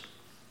curtains?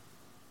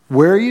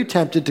 Where are you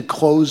tempted to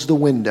close the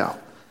window?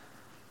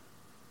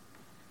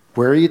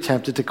 Where are you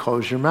tempted to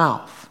close your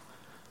mouth?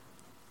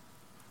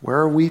 Where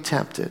are we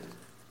tempted?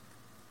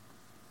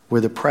 Where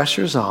the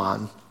pressure's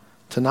on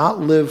to not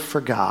live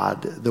for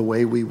God the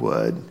way we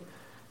would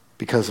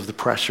because of the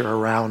pressure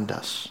around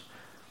us.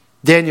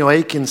 Daniel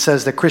Aiken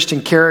says that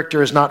Christian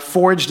character is not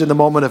forged in the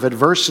moment of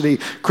adversity.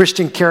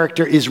 Christian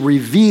character is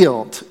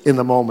revealed in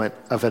the moment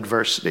of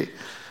adversity.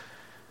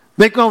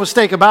 Make no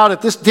mistake about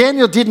it,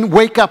 Daniel didn't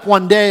wake up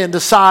one day and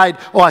decide,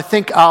 I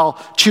think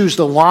I'll choose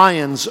the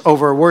lions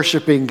over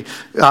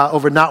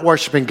not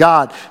worshiping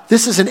God.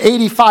 This is an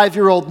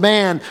 85-year-old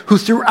man who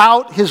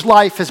throughout his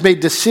life has made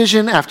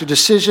decision after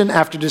decision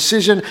after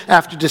decision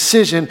after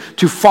decision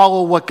to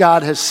follow what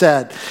God has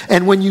said.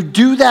 And when you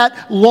do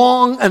that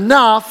long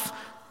enough,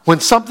 when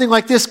something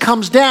like this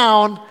comes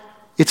down,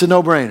 it's a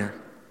no-brainer.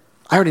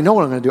 I already know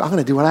what I'm going to do. I'm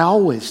going to do what I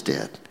always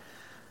did.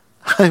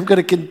 I'm going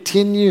to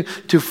continue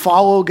to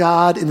follow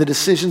God in the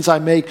decisions I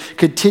make,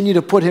 continue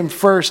to put him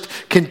first,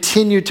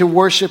 continue to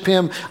worship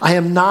him. I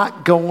am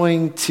not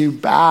going to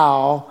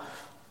bow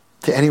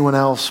to anyone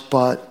else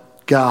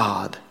but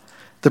God.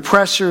 The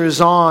pressure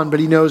is on, but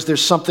he knows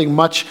there's something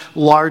much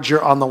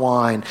larger on the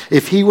line.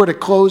 If he were to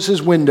close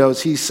his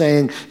windows, he's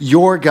saying,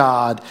 your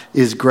God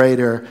is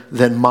greater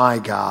than my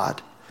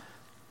God.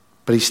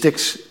 But he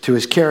sticks to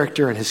his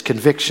character and his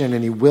conviction,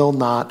 and he will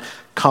not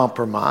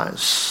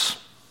compromise.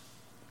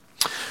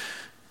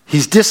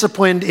 He's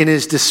disciplined in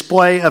his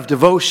display of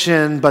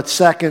devotion, but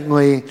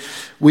secondly,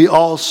 we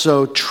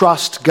also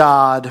trust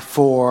God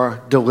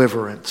for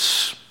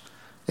deliverance.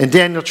 And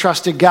Daniel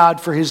trusted God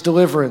for his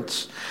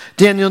deliverance.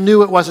 Daniel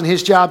knew it wasn't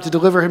his job to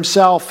deliver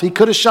himself. He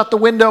could have shut the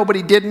window, but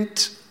he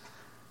didn't.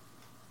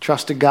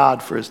 Trusted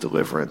God for his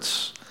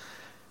deliverance.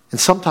 And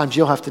sometimes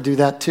you'll have to do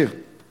that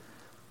too.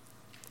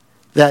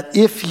 That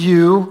if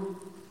you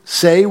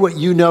say what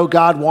you know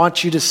God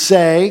wants you to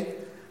say,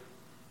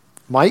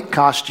 might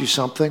cost you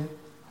something.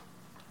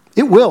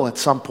 It will at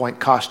some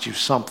point cost you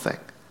something.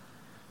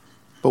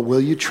 But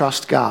will you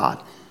trust God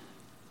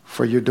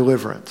for your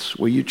deliverance?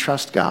 Will you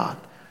trust God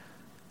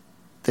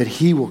that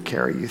he will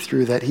carry you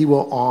through, that he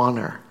will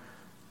honor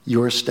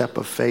your step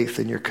of faith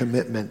and your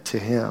commitment to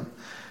him?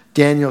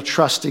 Daniel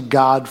trusted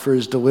God for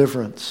his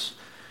deliverance.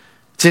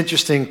 It's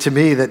interesting to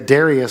me that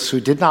Darius, who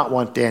did not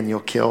want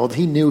Daniel killed,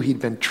 he knew he'd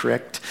been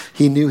tricked.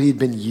 He knew he'd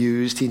been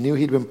used. He knew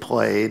he'd been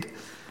played.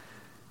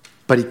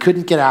 But he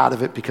couldn't get out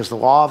of it because the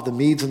law of the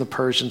Medes and the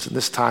Persians in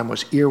this time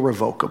was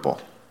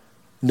irrevocable.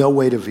 No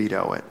way to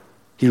veto it.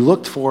 He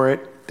looked for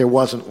it. There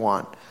wasn't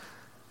one.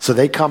 So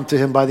they come to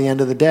him by the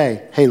end of the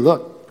day. Hey,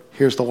 look,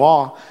 here's the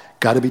law.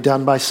 Got to be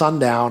done by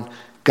sundown.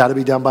 Got to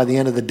be done by the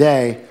end of the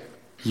day.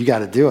 You got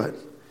to do it.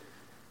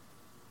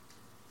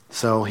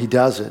 So he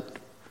does it.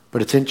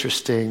 But it's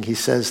interesting. He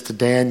says to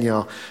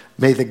Daniel,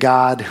 may the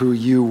God who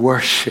you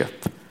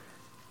worship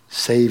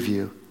save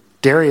you.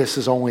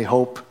 Darius' only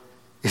hope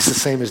is the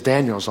same as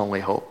Daniel's only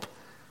hope.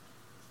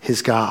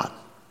 His God.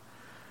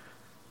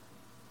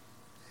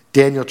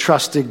 Daniel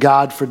trusted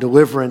God for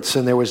deliverance,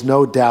 and there was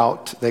no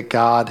doubt that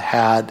God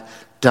had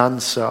done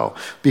so.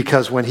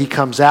 Because when he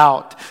comes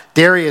out,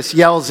 Darius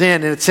yells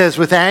in, and it says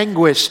with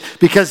anguish,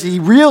 because he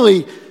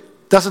really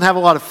doesn't have a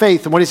lot of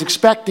faith, and what he's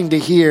expecting to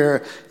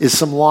hear is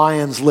some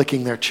lions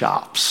licking their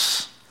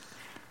chops.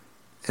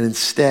 And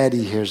instead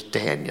he hears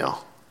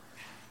Daniel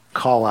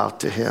call out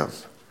to him.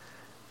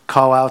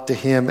 Call out to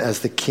him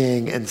as the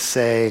king and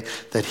say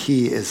that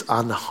he is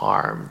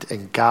unharmed,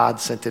 and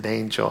God sent an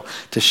angel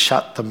to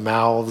shut the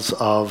mouths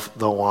of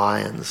the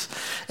lions.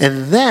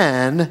 And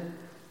then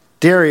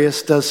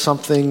Darius does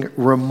something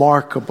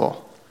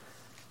remarkable.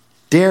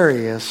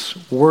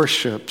 Darius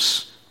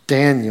worships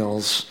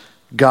Daniel's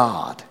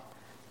God.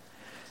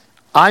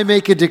 I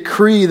make a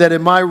decree that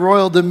in my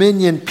royal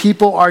dominion,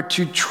 people are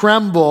to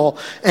tremble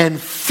and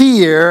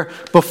fear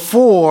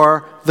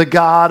before the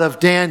God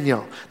of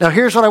Daniel. Now,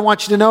 here's what I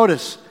want you to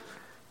notice.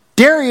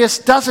 Darius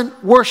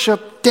doesn't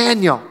worship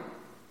Daniel.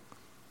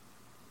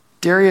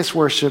 Darius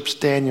worships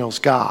Daniel's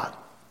God.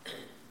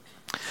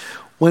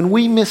 When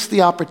we miss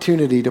the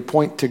opportunity to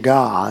point to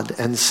God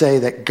and say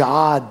that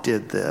God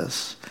did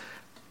this,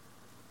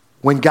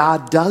 when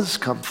God does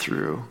come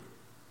through,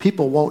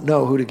 people won't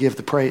know who to give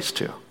the praise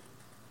to.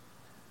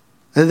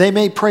 And they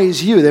may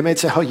praise you. They may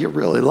say, oh, you're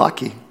really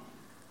lucky.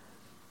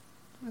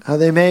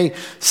 They may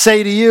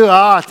say to you,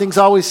 things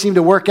always seem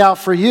to work out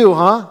for you,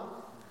 huh?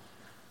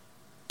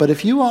 But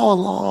if you all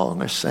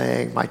along are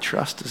saying, my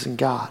trust is in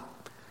God.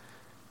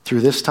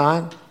 Through this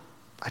time,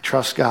 I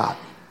trust God.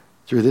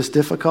 Through this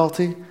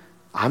difficulty,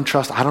 I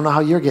don't know how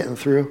you're getting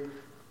through.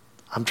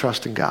 I'm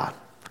trusting God.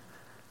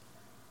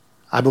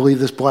 I believe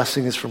this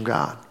blessing is from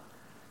God.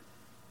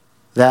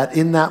 That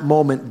in that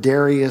moment,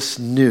 Darius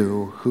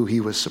knew who he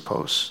was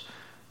supposed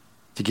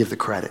to give the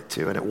credit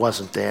to. And it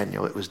wasn't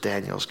Daniel, it was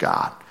Daniel's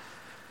God.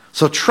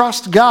 So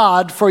trust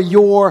God for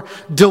your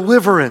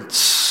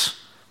deliverance.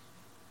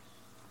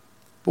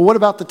 But what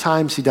about the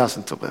times he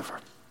doesn't deliver?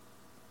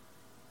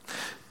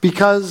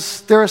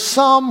 Because there are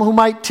some who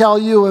might tell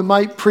you and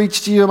might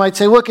preach to you and might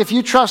say, look, if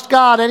you trust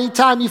God,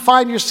 anytime you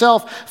find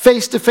yourself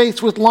face to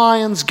face with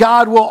lions,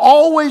 God will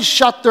always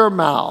shut their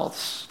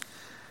mouths.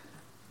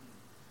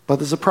 But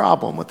there's a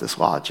problem with this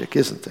logic,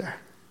 isn't there?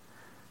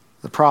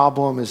 The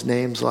problem is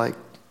names like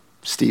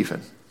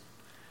Stephen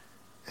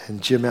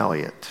and Jim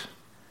Elliot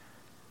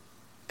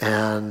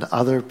and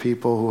other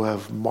people who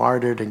have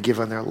martyred and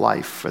given their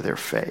life for their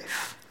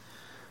faith.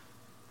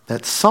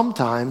 That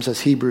sometimes,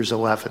 as Hebrews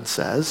 11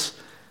 says,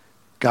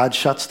 God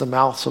shuts the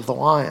mouths of the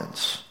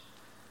lions.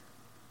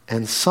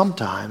 And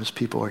sometimes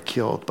people are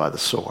killed by the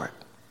sword.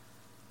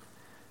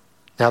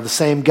 Now, the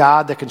same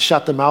God that can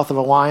shut the mouth of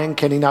a lion,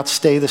 can he not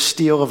stay the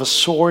steel of a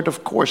sword?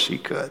 Of course he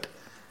could.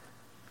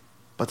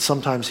 But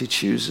sometimes he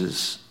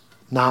chooses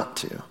not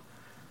to.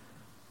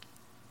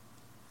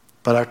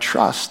 But our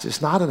trust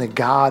is not in a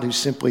God who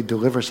simply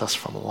delivers us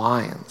from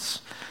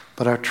lions,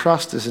 but our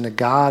trust is in a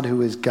God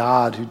who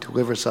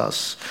delivers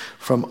us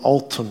from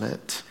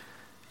ultimate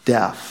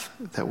death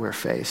that we're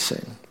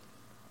facing.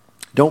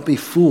 Don't be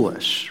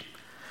foolish.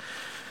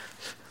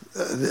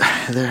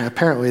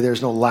 Apparently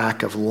there's no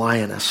lack of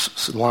lion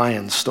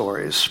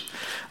stories.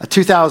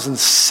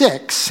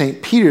 2006,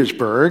 St.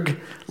 Petersburg,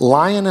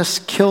 lioness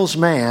kills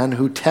man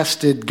who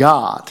tested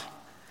God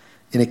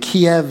in a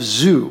Kiev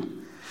zoo.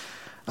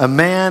 A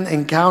man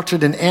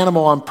encountered an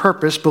animal on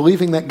purpose,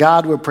 believing that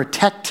God would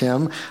protect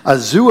him. A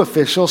zoo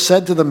official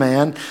said the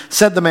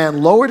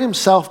man lowered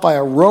himself by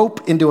a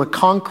rope into a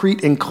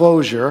concrete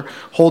enclosure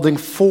holding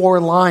 4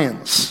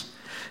 lions.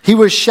 He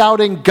was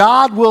shouting,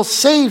 "God will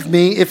save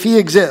me if he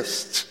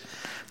exists."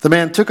 The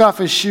man took off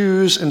his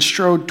shoes and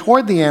strode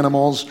toward the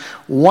animals.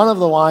 One of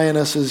the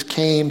lionesses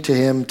came to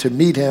him to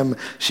meet him.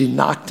 She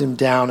knocked him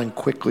down and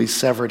quickly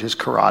severed his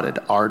carotid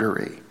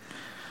artery.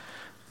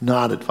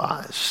 Not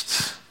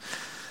advised.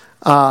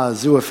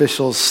 Zoo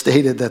officials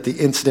stated that the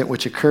incident,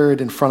 which occurred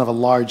in front of a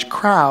large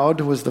crowd,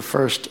 was the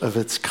first of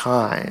its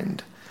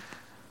kind.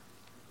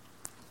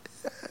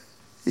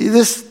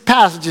 This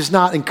passage is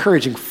not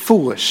encouraging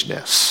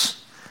foolishness.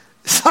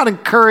 It's not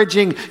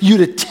encouraging you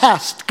to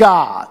test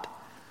God,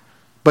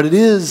 but it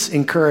is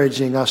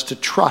encouraging us to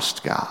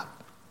trust God.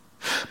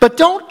 But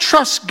don't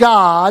trust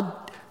God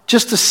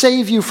just to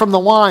save you from the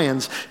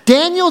lions.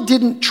 Daniel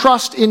didn't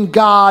trust in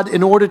God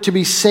in order to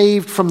be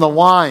saved from the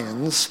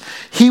lions.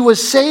 He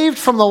was saved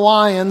from the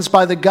lions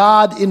by the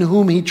God in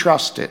whom he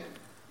trusted.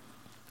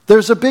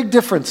 There's a big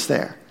difference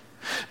there.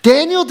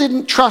 Daniel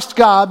didn't trust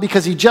God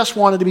because he just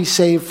wanted to be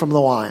saved from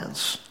the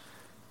lions.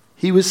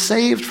 He was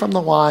saved from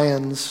the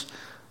lions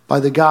by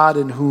the God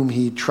in whom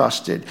he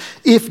trusted.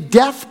 If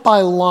death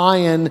by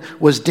lion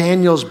was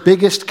Daniel's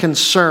biggest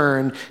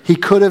concern, he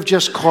could have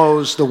just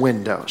closed the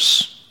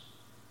windows.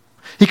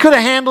 He could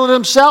have handled it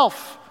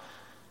himself.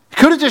 He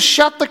could have just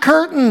shut the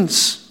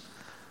curtains.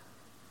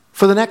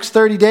 For the next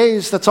 30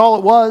 days, that's all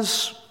it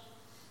was.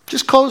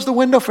 Just close the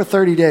window for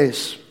 30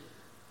 days.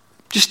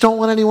 Just don't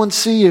let anyone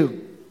see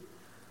you.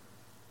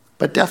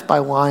 But death by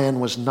lion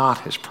was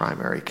not his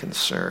primary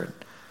concern.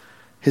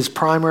 His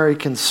primary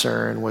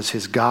concern was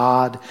his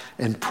God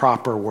and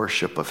proper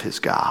worship of his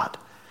God.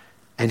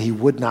 And he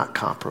would not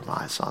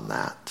compromise on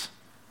that.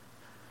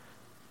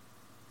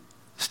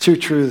 There's 2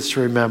 truths to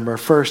remember.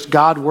 First,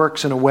 God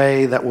works in a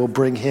way that will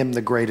bring him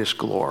the greatest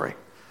glory.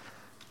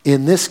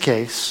 In this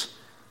case,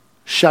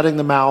 shutting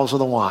the mouths of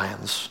the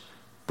lions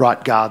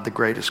brought God the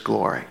greatest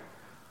glory.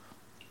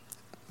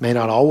 May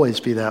not always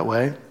be that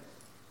way.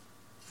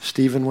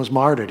 Stephen was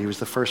martyred. He was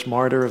the first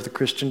martyr of the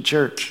Christian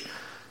church.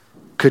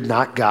 Could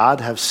not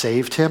God have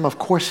saved him? Of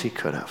course he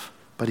could have,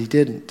 but he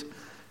didn't.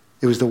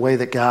 It was the way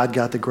that God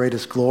got the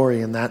greatest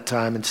glory in that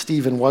time, and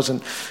Stephen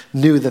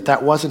knew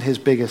that wasn't his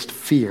biggest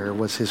fear,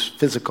 was his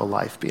physical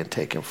life being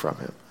taken from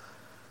him.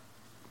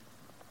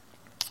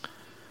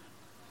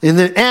 In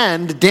the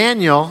end,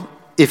 Daniel,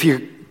 if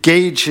you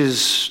gauge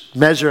his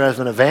measure as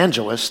an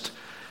evangelist,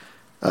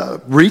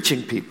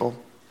 reaching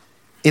people,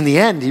 in the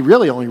end, he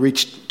really only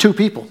reached 2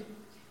 people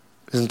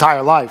his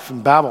entire life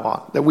in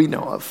Babylon that we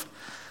know of.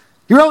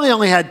 He really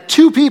only had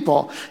 2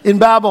 people in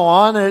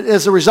Babylon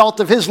as a result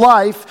of his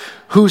life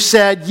who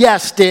said,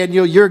 yes,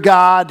 Daniel, your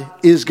God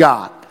is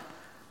God.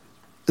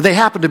 They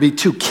happened to be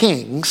 2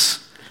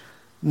 kings,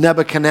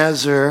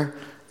 Nebuchadnezzar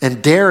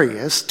and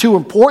Darius, 2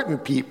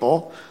 important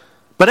people,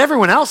 but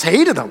everyone else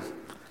hated them.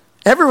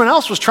 Everyone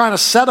else was trying to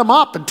set him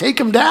up and take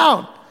him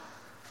down.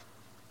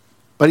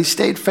 But he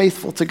stayed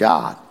faithful to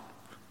God.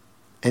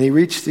 And he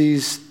reached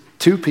these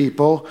 2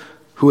 people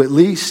who, at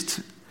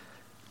least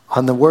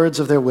on the words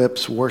of their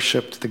lips,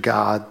 worshiped the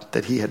God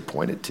that he had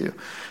pointed to.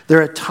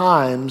 There are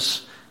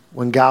times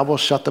when God will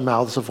shut the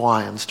mouths of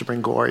lions to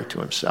bring glory to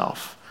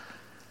himself.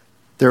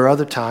 There are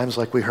other times,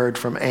 like we heard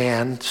from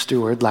Ann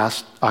Stewart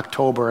last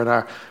October in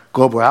our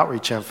global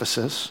outreach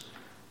emphasis.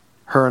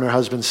 Her and her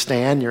husband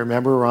Stan, you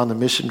remember, were on the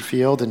mission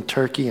field in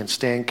Turkey, and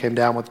Stan came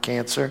down with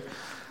cancer.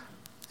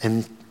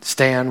 And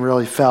Stan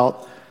really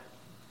felt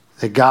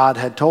that God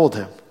had told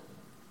him,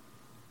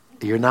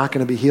 you're not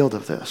going to be healed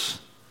of this.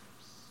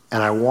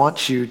 And I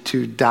want you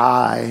to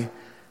die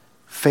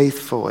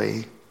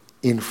faithfully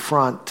in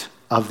front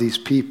of these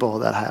people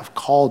that I have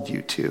called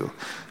you to,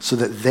 so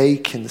that they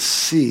can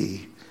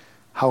see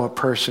how a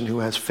person who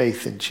has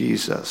faith in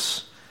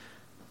Jesus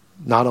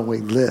not only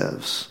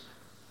lives,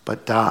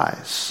 but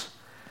dies.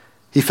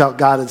 He felt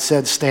God had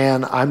said,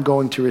 Stan, I'm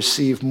going to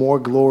receive more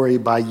glory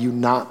by you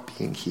not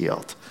being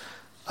healed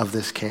of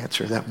this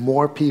cancer, that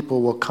more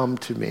people will come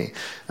to me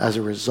as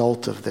a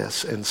result of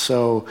this. And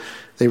so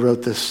they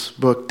wrote this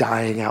book,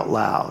 Dying Out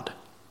Loud.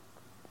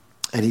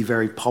 And he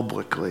very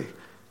publicly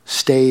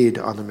stayed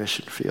on the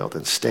mission field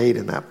and stayed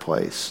in that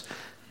place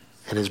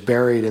and is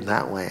buried in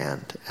that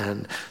land.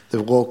 And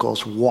the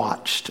locals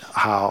watched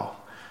how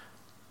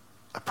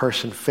a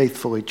person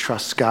faithfully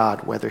trusts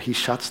God, whether he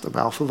shuts the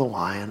mouth of the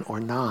lion or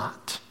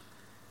not.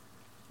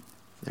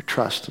 Their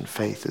trust and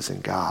faith is in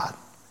God.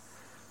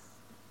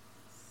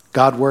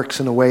 God works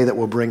in a way that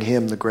will bring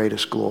him the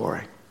greatest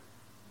glory.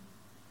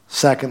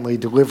 Secondly,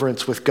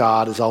 deliverance with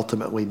God is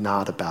ultimately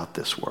not about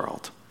this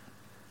world.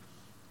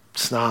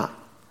 It's not.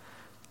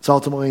 It's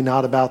ultimately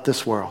not about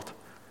this world.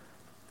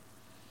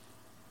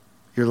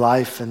 Your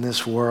life in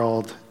this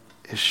world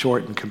is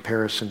short in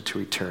comparison to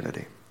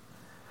eternity.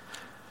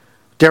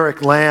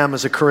 Derek Lam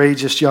is a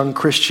courageous young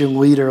Christian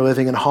leader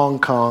living in Hong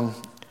Kong.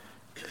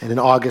 And in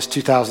August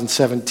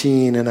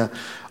 2017, in an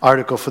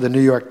article for the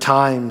New York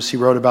Times, he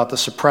wrote about the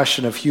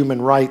suppression of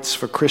human rights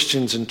for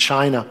Christians in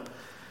China.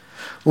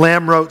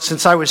 Lam wrote,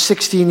 since I was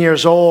 16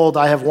 years old,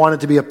 I have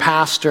wanted to be a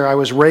pastor. I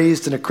was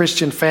raised in a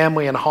Christian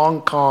family in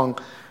Hong Kong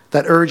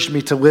that urged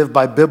me to live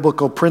by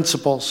biblical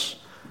principles.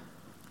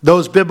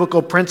 Those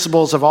biblical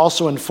principles have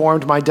also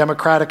informed my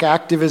democratic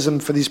activism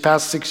for these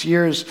past 6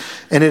 years,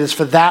 and it is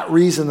for that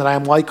reason that I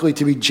am likely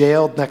to be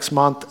jailed next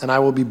month and I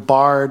will be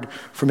barred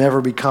from ever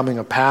becoming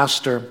a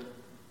pastor.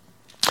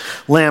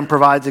 Lam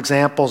provides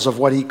examples of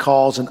what he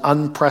calls an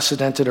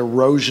unprecedented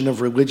erosion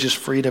of religious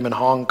freedom in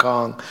Hong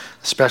Kong,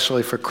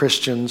 especially for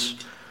Christians.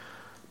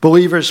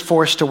 Believers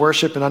forced to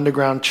worship in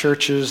underground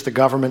churches, the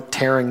government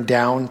tearing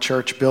down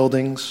church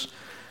buildings.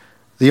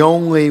 The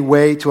only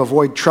way to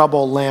avoid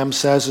trouble, Lam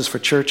says, is for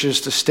churches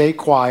to stay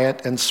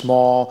quiet and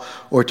small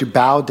or to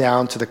bow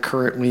down to the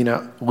current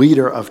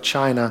leader of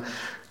China,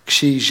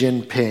 Xi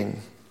Jinping.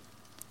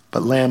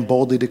 But Lam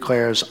boldly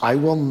declares, I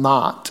will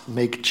not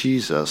make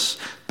Jesus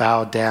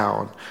bow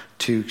down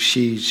to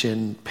Xi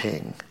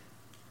Jinping.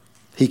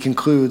 He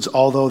concludes,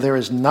 although there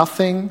is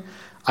nothing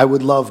I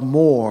would love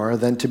more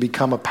than to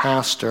become a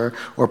pastor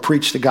or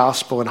preach the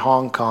gospel in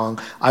Hong Kong,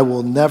 I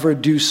will never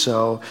do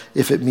so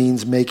if it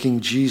means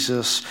making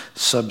Jesus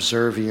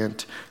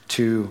subservient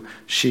to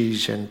Xi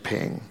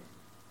Jinping.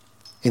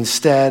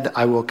 Instead,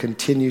 I will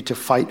continue to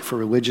fight for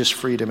religious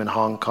freedom in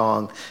Hong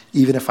Kong,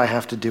 even if I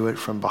have to do it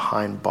from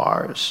behind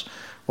bars.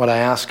 What I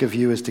ask of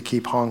you is to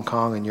keep Hong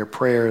Kong in your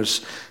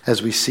prayers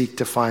as we seek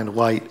to find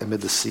light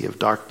amid the sea of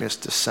darkness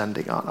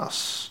descending on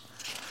us.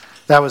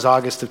 That was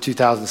August of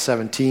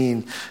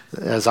 2017.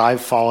 As I've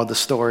followed the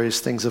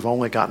stories, things have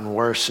only gotten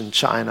worse in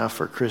China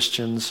for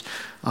Christians.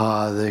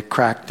 The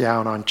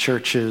crackdown on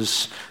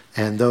churches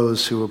and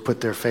those who have put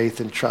their faith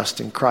and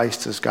trust in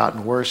Christ has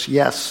gotten worse.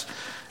 Yes,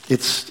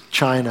 it's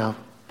China,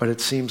 but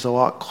it seems a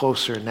lot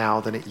closer now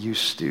than it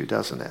used to,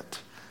 doesn't it?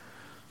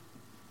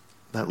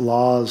 That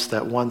laws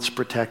that once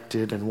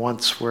protected and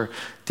once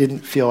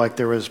didn't feel like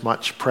there was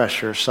much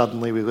pressure.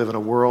 Suddenly we live in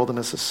a world and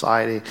a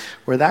society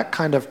where that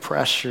kind of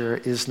pressure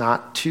is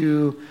not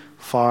too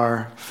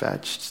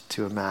far-fetched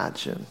to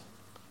imagine.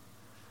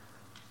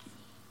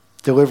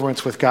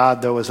 Deliverance with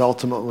God, though, is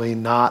ultimately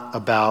not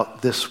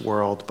about this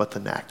world, but the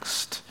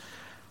next.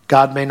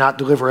 God may not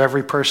deliver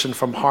every person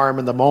from harm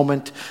in the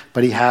moment,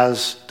 but he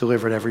has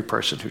delivered every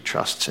person who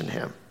trusts in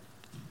him.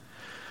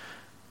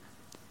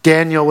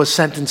 Daniel was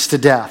sentenced to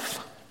death,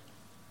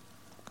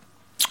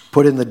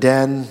 put in the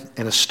den,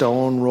 and a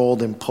stone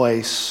rolled in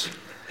place.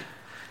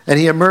 And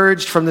he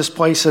emerged from this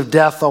place of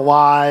death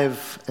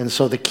alive, and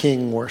so the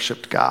king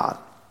worshiped God.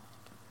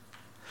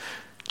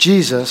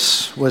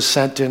 Jesus was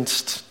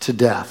sentenced to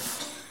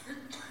death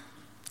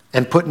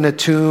and put in a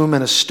tomb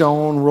and a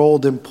stone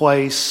rolled in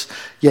place,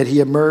 yet he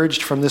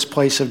emerged from this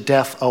place of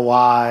death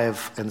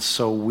alive, and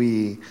so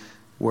we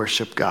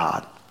worship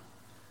God.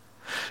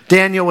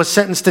 Daniel was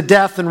sentenced to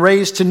death and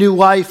raised to new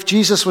life.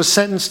 Jesus was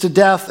sentenced to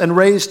death and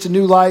raised to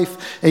new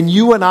life. And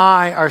you and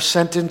I are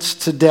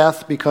sentenced to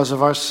death because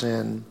of our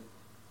sin,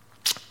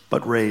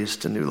 but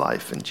raised to new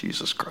life in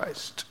Jesus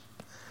Christ.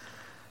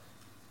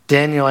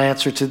 Daniel's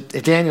answer to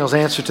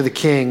the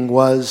king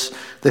was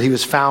that he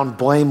was found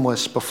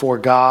blameless before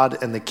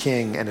God and the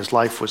king, and his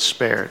life was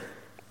spared.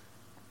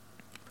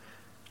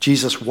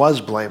 Jesus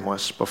was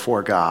blameless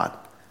before God,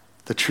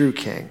 the true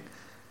king,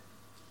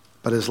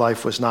 but his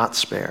life was not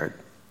spared,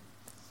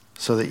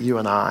 so that you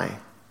and I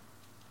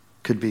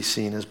could be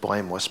seen as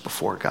blameless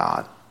before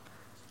God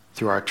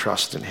through our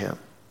trust in him.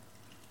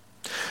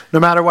 No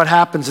matter what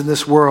happens in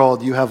this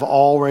world, you have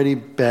already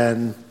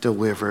been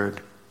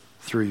delivered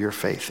through your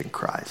faith in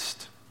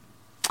Christ.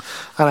 I'm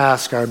going to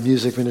ask our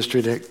music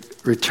ministry to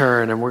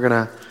return, and we're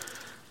going to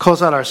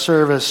close out our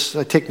service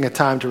taking a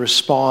time to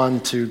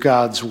respond to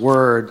God's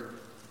word.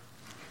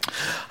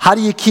 How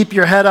do you keep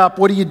your head up?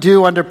 What do you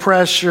do under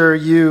pressure?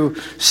 You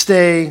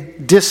stay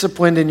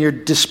disciplined in your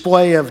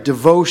display of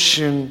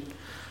devotion.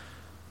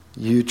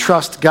 You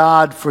trust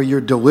God for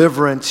your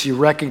deliverance. You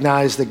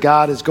recognize that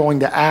God is going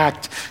to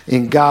act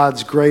in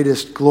God's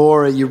greatest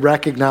glory. You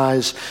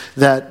recognize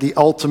that the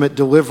ultimate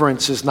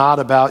deliverance is not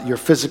about your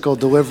physical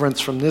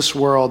deliverance from this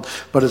world,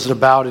 but is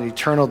about an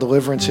eternal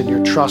deliverance in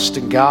your trust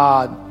in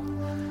God.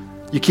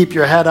 You keep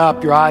your head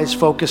up, your eyes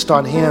focused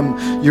on him.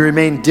 You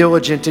remain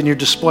diligent in your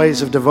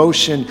displays of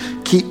devotion.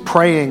 Keep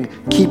praying.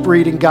 Keep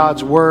reading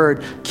God's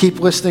word. Keep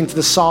listening to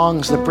the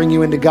songs that bring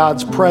you into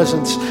God's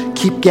presence.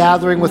 Keep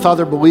gathering with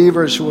other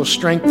believers who will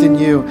strengthen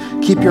you.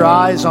 Keep your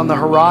eyes on the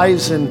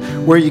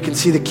horizon where you can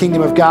see the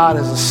kingdom of God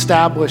is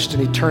established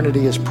and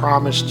eternity has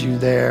promised you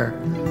there.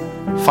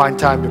 Find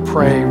time to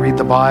pray, read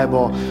the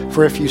Bible.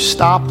 For if you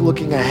stop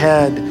looking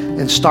ahead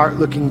and start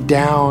looking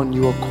down,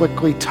 you will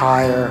quickly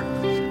tire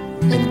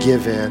and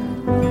give in.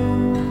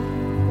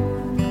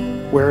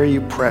 Where are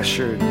you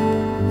pressured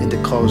into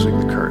closing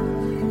the curtain?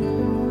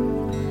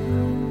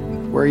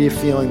 Where are you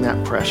feeling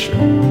that pressure?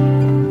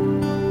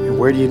 And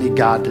where do you need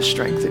God to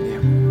strengthen you?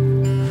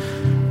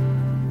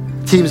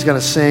 The team's going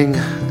to sing,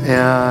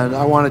 and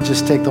I want to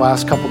just take the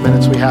last couple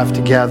minutes we have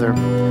together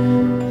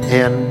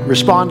and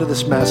respond to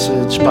this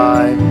message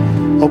by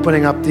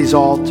opening up these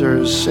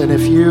altars. And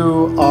if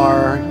you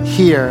are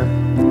here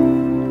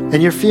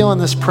and you're feeling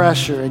this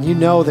pressure, and you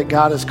know that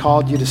God has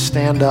called you to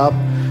stand up,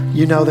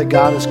 you know that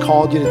God has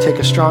called you to take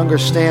a stronger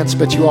stance,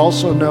 but you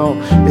also know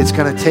it's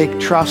going to take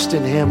trust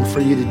in him for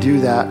you to do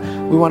that,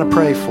 we want to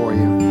pray for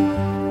you.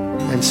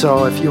 And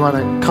so if you want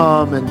to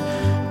come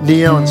and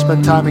kneel and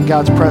spend time in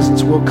God's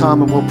presence, we'll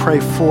come and we'll pray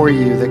for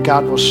you, that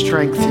God will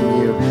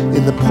strengthen you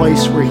in the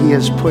place where he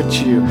has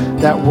put you,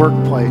 that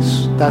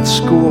workplace, that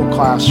school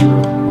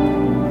classroom,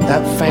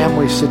 that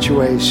family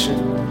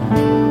situation,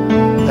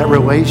 that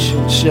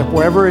relationship,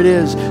 wherever it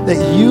is that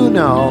you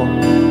know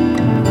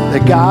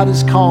that God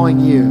is calling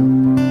you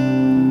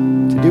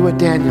to do what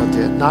Daniel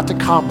did, not to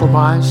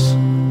compromise,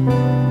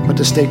 but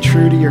to stay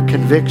true to your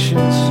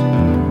convictions,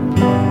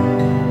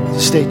 to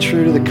stay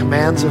true to the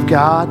commands of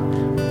God.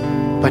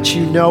 But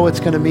you know it's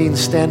going to mean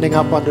standing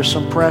up under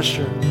some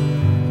pressure,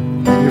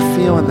 and you're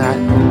feeling that.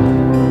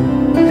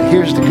 And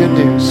here's the good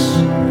news.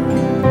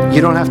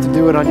 You don't have to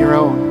do it on your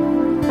own.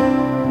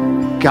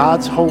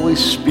 God's Holy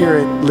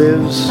Spirit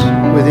lives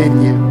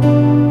within you,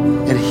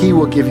 and he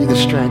will give you the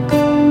strength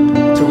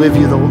to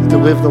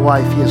live the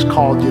life he has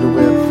called you to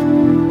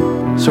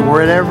live. So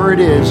wherever it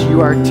is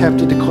you are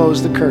tempted to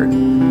close the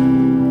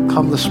curtain,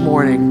 come this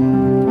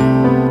morning,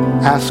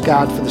 ask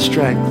God for the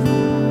strength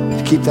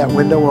to keep that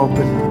window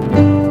open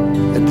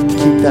and to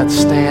keep that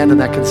stand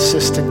and that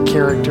consistent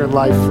character and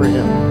life for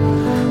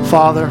him.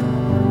 Father,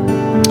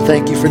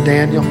 thank you for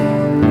Daniel.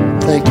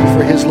 Thank you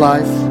for his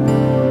life.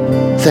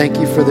 Thank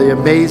you for the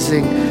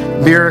amazing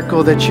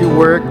miracle that you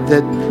worked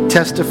that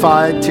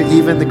testified to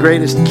even the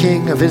greatest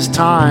king of his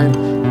time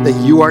that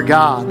you are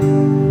God.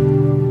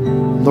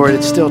 Lord,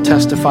 it still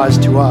testifies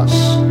to us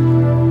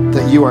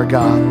that you are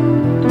God.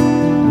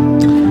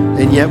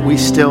 And yet we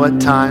still at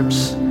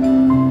times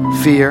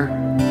fear.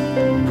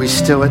 We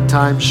still at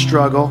times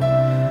struggle.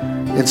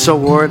 And so,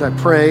 Lord, I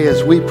pray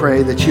as we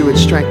pray that you would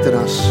strengthen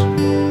us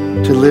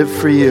to live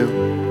for you,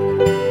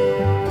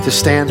 to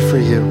stand for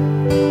you,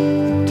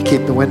 to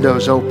keep the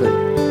windows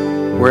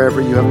open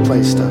wherever you have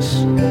placed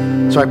us.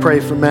 So I pray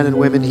for men and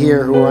women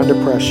here who are under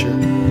pressure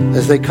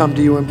as they come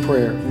to you in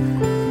prayer.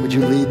 Would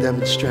you lead them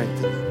and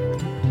strengthen them?